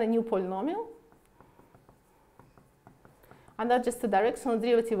define a new polynomial. And that's just the directional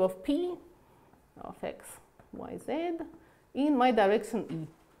derivative of P of x, y, z in my direction E.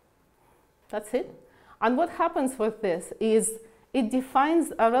 That's it. And what happens with this is it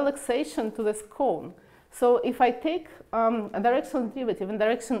defines a relaxation to this cone. So if I take a directional derivative in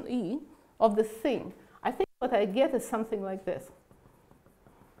direction E of this thing, I think what I get is something like this.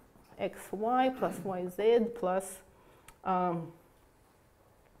 xy plus yz plus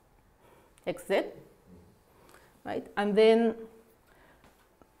xz. Right? And then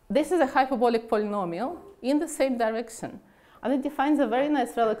this is a hyperbolic polynomial in the same direction. And it defines a very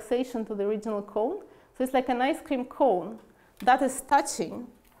nice relaxation to the original cone. So it's like an ice cream cone that is touching,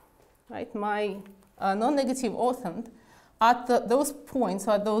 right, my non-negative orthant at those points,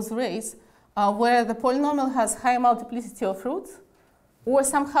 or at those rays, where the polynomial has high multiplicity of roots. Or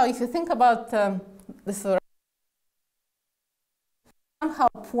somehow, if you think about this, somehow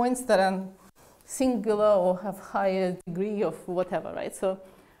points that are singular or have higher degree of whatever, right? So,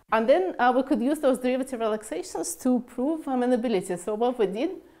 and then we could use those derivative relaxations to prove amenability. So what we did,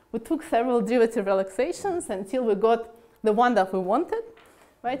 we took several derivative relaxations until we got the one that we wanted,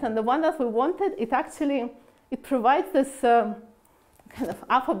 right? And the one that we wanted, it provides this kind of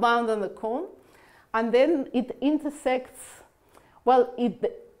upper bound on the cone, and then it intersects, well,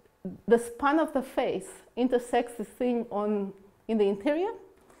 the span of the face intersects the thing in the interior.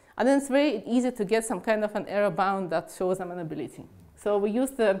 And then it's very easy to get some kind of an error bound that shows amenability. So we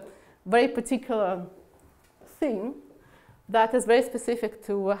used a very particular thing that is very specific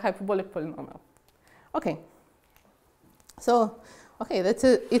to a hyperbolic polynomial. Okay. So, okay,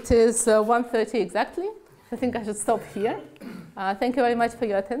 it is 1:30 exactly. I think I should stop here. Thank you very much for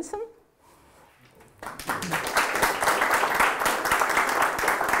your attention.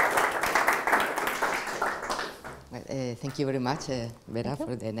 Thank you very much, Vera,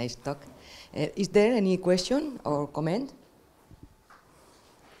 for the nice talk. Is there any question or comment?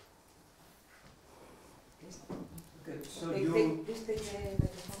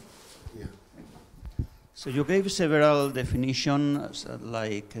 So you gave several definitions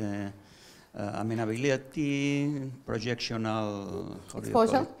like amenability, projectional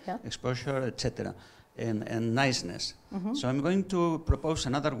exposure, exposure, etc., and niceness. Mm-hmm. So I'm going to propose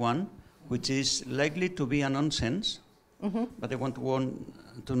another one, which is likely to be a nonsense, mm-hmm. but I want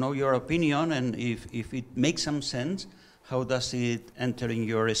to know your opinion, and if it makes some sense, how does it enter in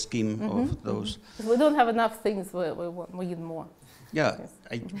your scheme mm-hmm. of those? Mm-hmm. We don't have enough things, we need more. Yeah, yes.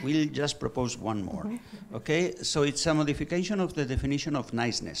 I will just propose one more. Mm-hmm. Okay, so it's a modification of the definition of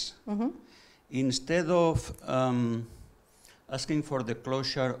niceness. Mm-hmm. Instead of asking for the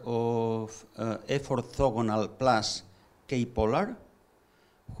closure of F orthogonal plus K polar.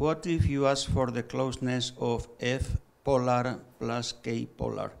 What if you ask for the closeness of F polar plus K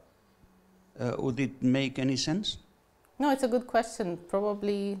polar? Would it make any sense? No, it's a good question.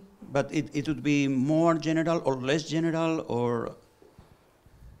 Probably. But it would be more general or less general, or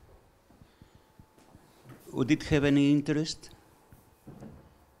would it have any interest?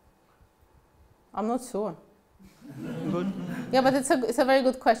 I'm not sure. Good. Yeah, but it's a very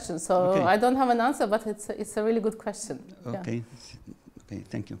good question. So Okay. I don't have an answer, but it's a really good question. Okay. Yeah. Okay.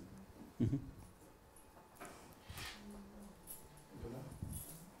 Thank you. Mhm.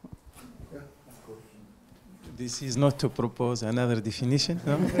 This is not to propose another definition.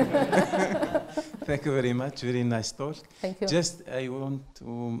 No? Thank you very much. Very nice talk. Thank you. Just I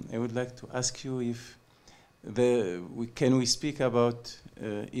would like to ask you if can we speak about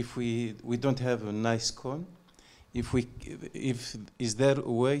if we don't have a nice cone, if is there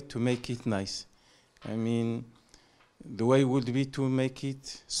a way to make it nice? I mean, the way would be to make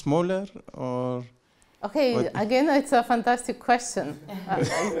it smaller, or Okay, what? again, it's a fantastic question.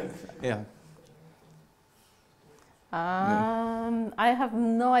 Yeah. I have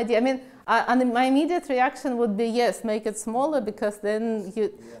no idea. I mean, and my immediate reaction would be yes, make it smaller, because then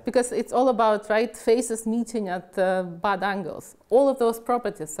because it's all about faces meeting at bad angles. All of those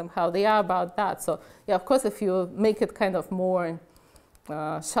properties somehow they are about that. So yeah, of course, if you make it kind of more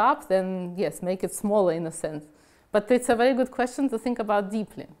sharp, then yes, make it smaller in a sense. But it's a very good question to think about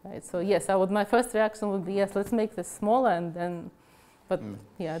deeply, right? So yes, my first reaction would be yes, let's make this smaller, and then. But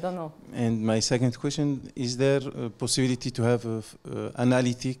yeah, I don't know. And my second question, is there a possibility to have an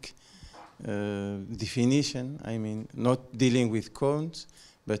analytic definition? I mean, not dealing with cones,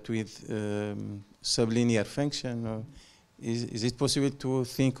 but with sublinear function? Or is it possible to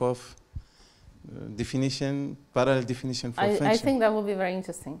think of parallel definition for function? I think that would be very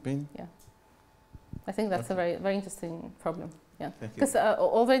interesting. Really? Yeah. I think that's a very, very interesting problem. Yeah. Thank you.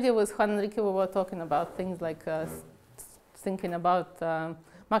 Already with Juan Enrique, we were talking about things like thinking about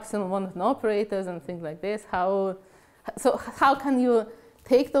maximum monotone operators and things like this. How can you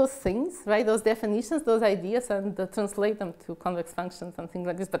take those things, those definitions, those ideas, and translate them to convex functions and things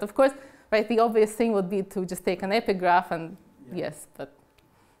like this? But of course, the obvious thing would be to just take an epigraph and yes, but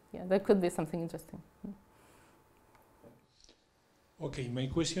yeah, that could be something interesting. Okay, my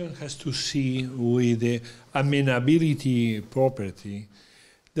question has to see with the amenability property.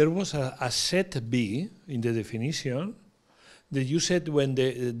 There was a set B in the definition that you said when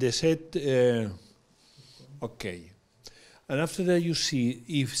the set, okay. And after that you see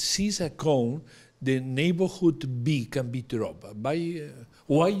if C is a cone, the neighborhood B can be dropped. By,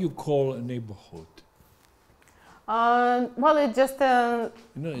 why you call a neighborhood? Well, it just...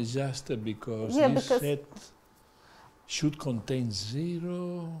 it's just because this set should contain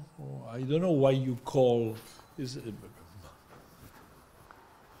 0. Or I don't know why you call...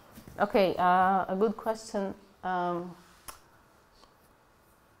 Okay, a good question.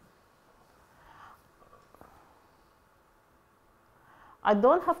 I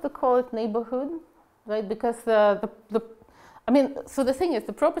don't have to call it neighborhood, because so the thing is,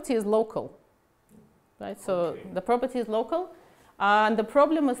 the property is local, So Okay. the property is local, and the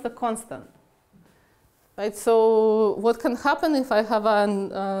problem is the constant, So what can happen if I have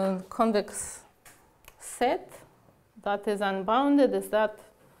a convex set that is unbounded is that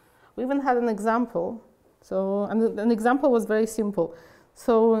we even had an example. So an example was very simple.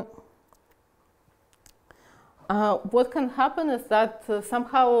 So what can happen is that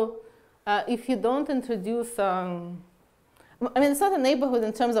somehow if you don't introduce, it's not a neighborhood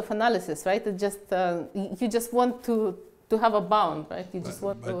in terms of analysis, It just you just want to have a bound, You just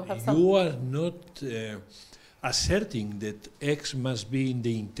want to have some. You are not asserting that X must be in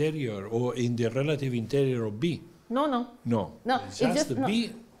the interior or in the relative interior of B. No. No. It's Just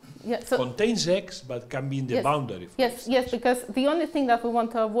B contains X, but can be in the boundary. Yes, because the only thing that we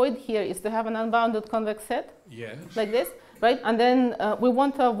want to avoid here is to have an unbounded convex set, like this, And then we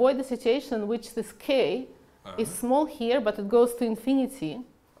want to avoid the situation in which this K is small here, but it goes to infinity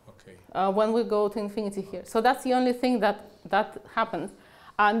when we go to infinity here. So that's the only thing that happens.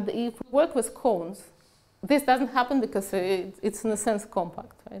 And if we work with cones, this doesn't happen because it's in a sense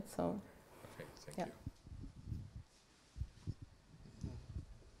compact, So.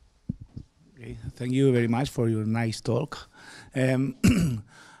 Thank you very much for your nice talk.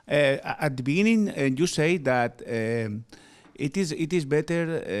 At the beginning, you say that it is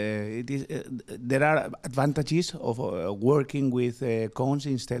better. There are advantages of working with cones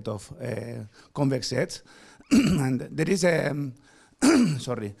instead of convex sets, and there is a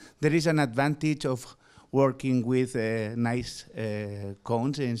there is an advantage of working with nice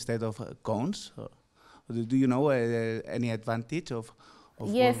cones instead of cones? Do you know any advantage of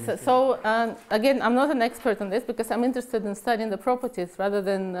yes, so again, I'm not an expert on this because I'm interested in studying the properties rather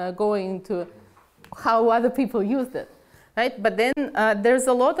than going into how other people used it, right? But then there's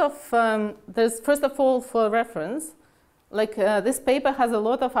a lot of, there's first of all for reference, like this paper has a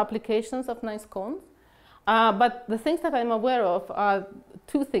lot of applications of nice cones, but the things that I'm aware of are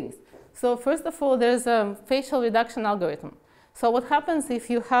two things. So first of all, there's a facial reduction algorithm. So what happens if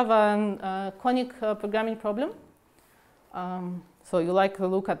you have a conic programming problem? So you like to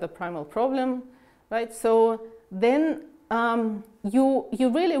look at the primal problem, right? So then you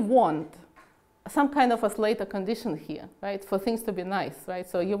really want some kind of a Slater condition here, right? For things to be nice, right?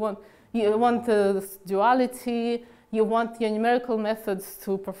 So you want duality, you want your numerical methods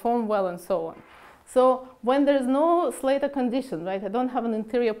to perform well, and so on. So when there's no Slater condition, right? I don't have an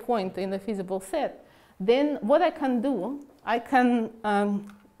interior point in the feasible set. Then what I can do, I can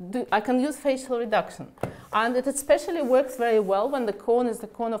use facial reduction. And it especially works very well when the cone is the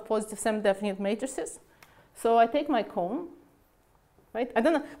cone of positive semi-definite matrices. So I take my cone, right? I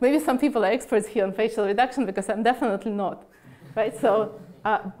don't know, maybe some people are experts here on facial reduction because I'm definitely not, right? So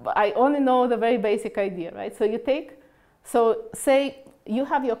I only know the very basic idea, right? So you take, so say you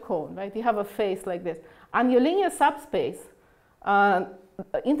have your cone, right? You have a face like this. And your linear subspace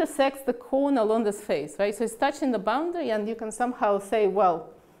intersects the cone along this face, right? So it's touching the boundary, and you can somehow say, well,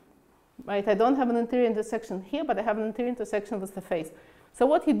 right, I don't have an interior intersection here, but I have an interior intersection with the face. So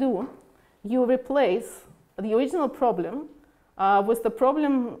what you do, you replace the original problem with the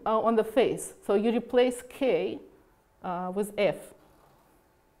problem on the face. So you replace K with F.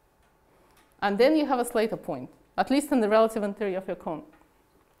 And then you have a Slater point, at least in the relative interior of your cone.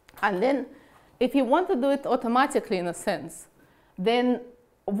 And then if you want to do it automatically in a sense, then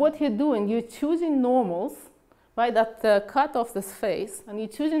what you're doing, you're choosing normals, right, that cut off this face, and you're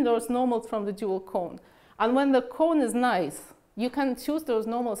choosing those normals from the dual cone. And when the cone is nice, you can choose those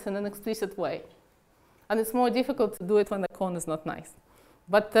normals in an explicit way. And it's more difficult to do it when the cone is not nice.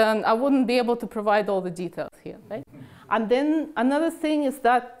 But I wouldn't be able to provide all the details here, right? And then another thing is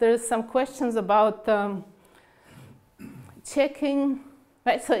that there's some questions about checking,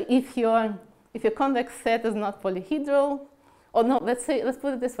 right? So if your convex set is not polyhedral, or no, let's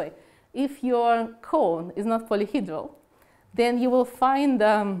put it this way. If your cone is not polyhedral, then you will find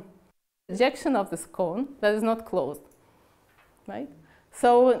a projection of this cone that is not closed, right?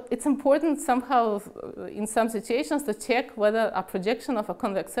 So it's important somehow in some situations to check whether a projection of a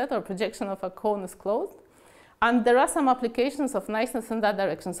convex set or a projection of a cone is closed. And there are some applications of niceness in that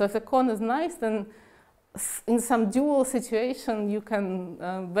direction. So if the cone is nice, then in some dual situation, you can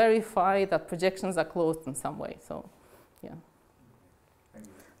verify that projections are closed in some way. So, yeah.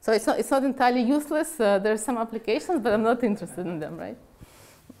 So it's not entirely useless. There are some applications, but I'm not interested in them, right?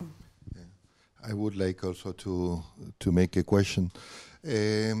 Yeah. I would like also to make a question.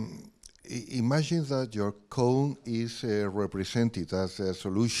 Imagine that your cone is represented as a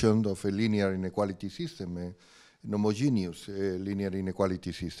solution of a linear inequality system, an homogeneous linear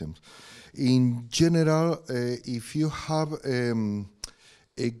inequality system. In general, if you have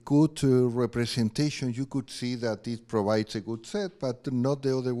a good representation, you could see that it provides a good set, but not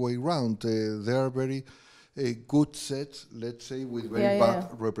the other way around. There are very good sets, let's say, with very bad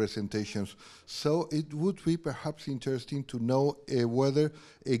representations. So it would be perhaps interesting to know whether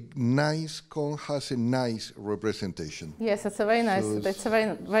a nice cone has a nice representation. Yes, it's a very nice, that's a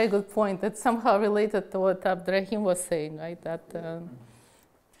very good point. It's somehow related to what Abdrahim was saying, right? That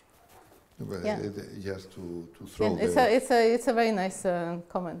just to throw it's a very nice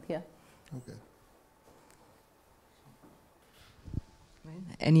comment, yeah. Okay.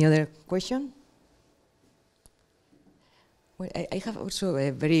 Any other question? Well, I have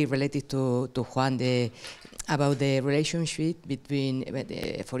also very related to Juan about the relationship between,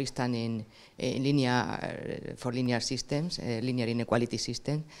 for instance, in for linear systems, linear inequality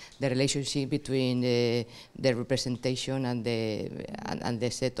system, the relationship between the representation and the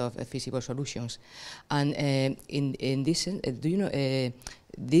set of feasible solutions. And in this, do you know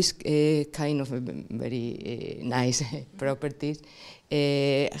this kind of very nice properties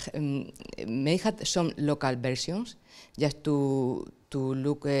may have some local versions, just to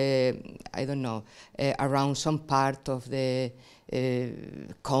look, I don't know, around some part of the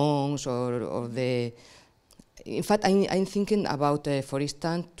cones or the. In fact, I'm thinking about, for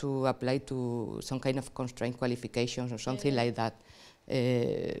instance, to apply to some kind of constraint qualifications or something like that.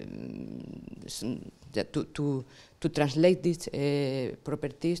 To translate these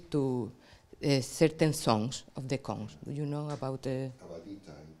properties to certain zones of the cones. Do you know about?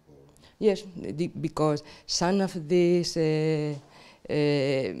 Yes, because some of these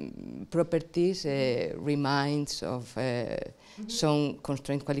properties reminds of some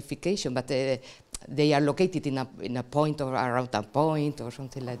constraint qualification, but they are located in a point or around a point or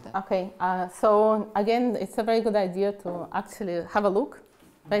something like that. Okay, so again, it's a very good idea to actually have a look,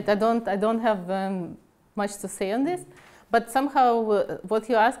 right? I don't have much to say on this, but somehow what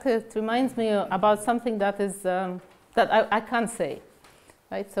you asked, it reminds me about something that is that I can't say,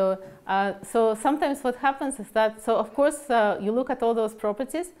 right? So so sometimes what happens is that, so of course you look at all those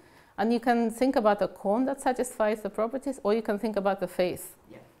properties, and you can think about a cone that satisfies the properties, or you can think about the face.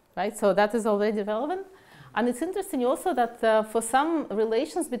 Yeah. Right, so that is already relevant. And it's interesting also that for some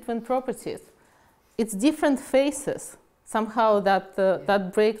relations between properties, it's different faces somehow that,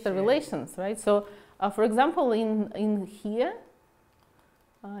 that break the relations, right? So for example, in here,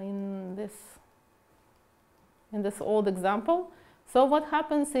 in this old example, so what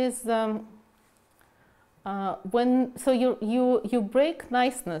happens is when, so you break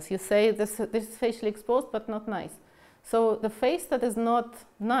niceness, you say this is facially exposed but not nice. So the face that is not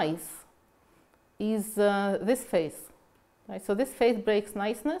nice is this face, right? So this face breaks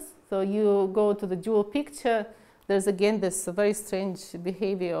niceness. So you go to the dual picture. There's again this very strange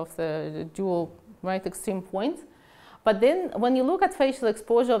behavior of the dual right extreme point. But then when you look at facial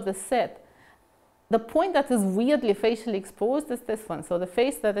exposure of the set, the point that is weirdly facially exposed is this one. So the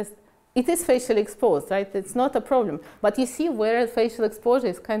face that is, it is facially exposed, right? It's not a problem. But you see where facial exposure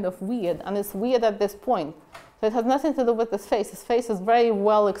is kind of weird, and it's weird at this point. So it has nothing to do with this face. His face is very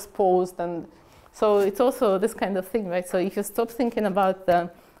well exposed, and so it's also this kind of thing, right? So if you stop thinking about the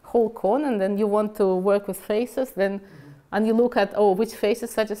whole cone and then you want to work with faces, then and you look at, oh, which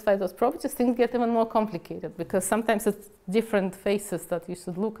faces satisfy those properties, things get even more complicated, because sometimes it's different faces that you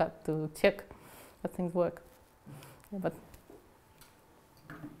should look at to check that things work. Yeah, but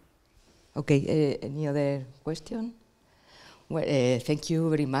okay, any other question? Well, thank you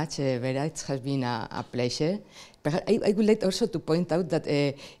very much, Vera. It has been a pleasure. Perhaps I would like also to point out that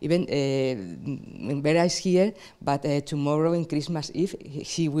even Vera is here, but tomorrow in Christmas Eve,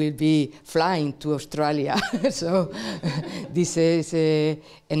 she will be flying to Australia. So this is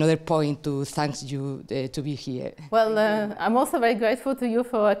another point to thank you to be here. Well, I'm also very grateful to you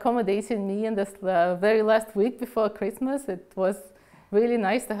for accommodating me in this very last week before Christmas. It was really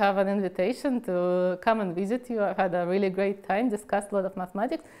nice to have an invitation to come and visit you. I had a really great time, discussed a lot of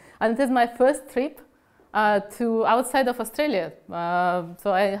mathematics. And it is my first trip to outside of Australia.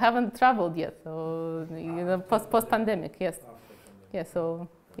 So I haven't traveled yet, so you know, post-pandemic, yes. Yes, so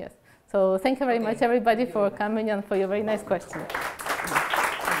yes. So thank you very much, everybody, for coming and for your very nice questions.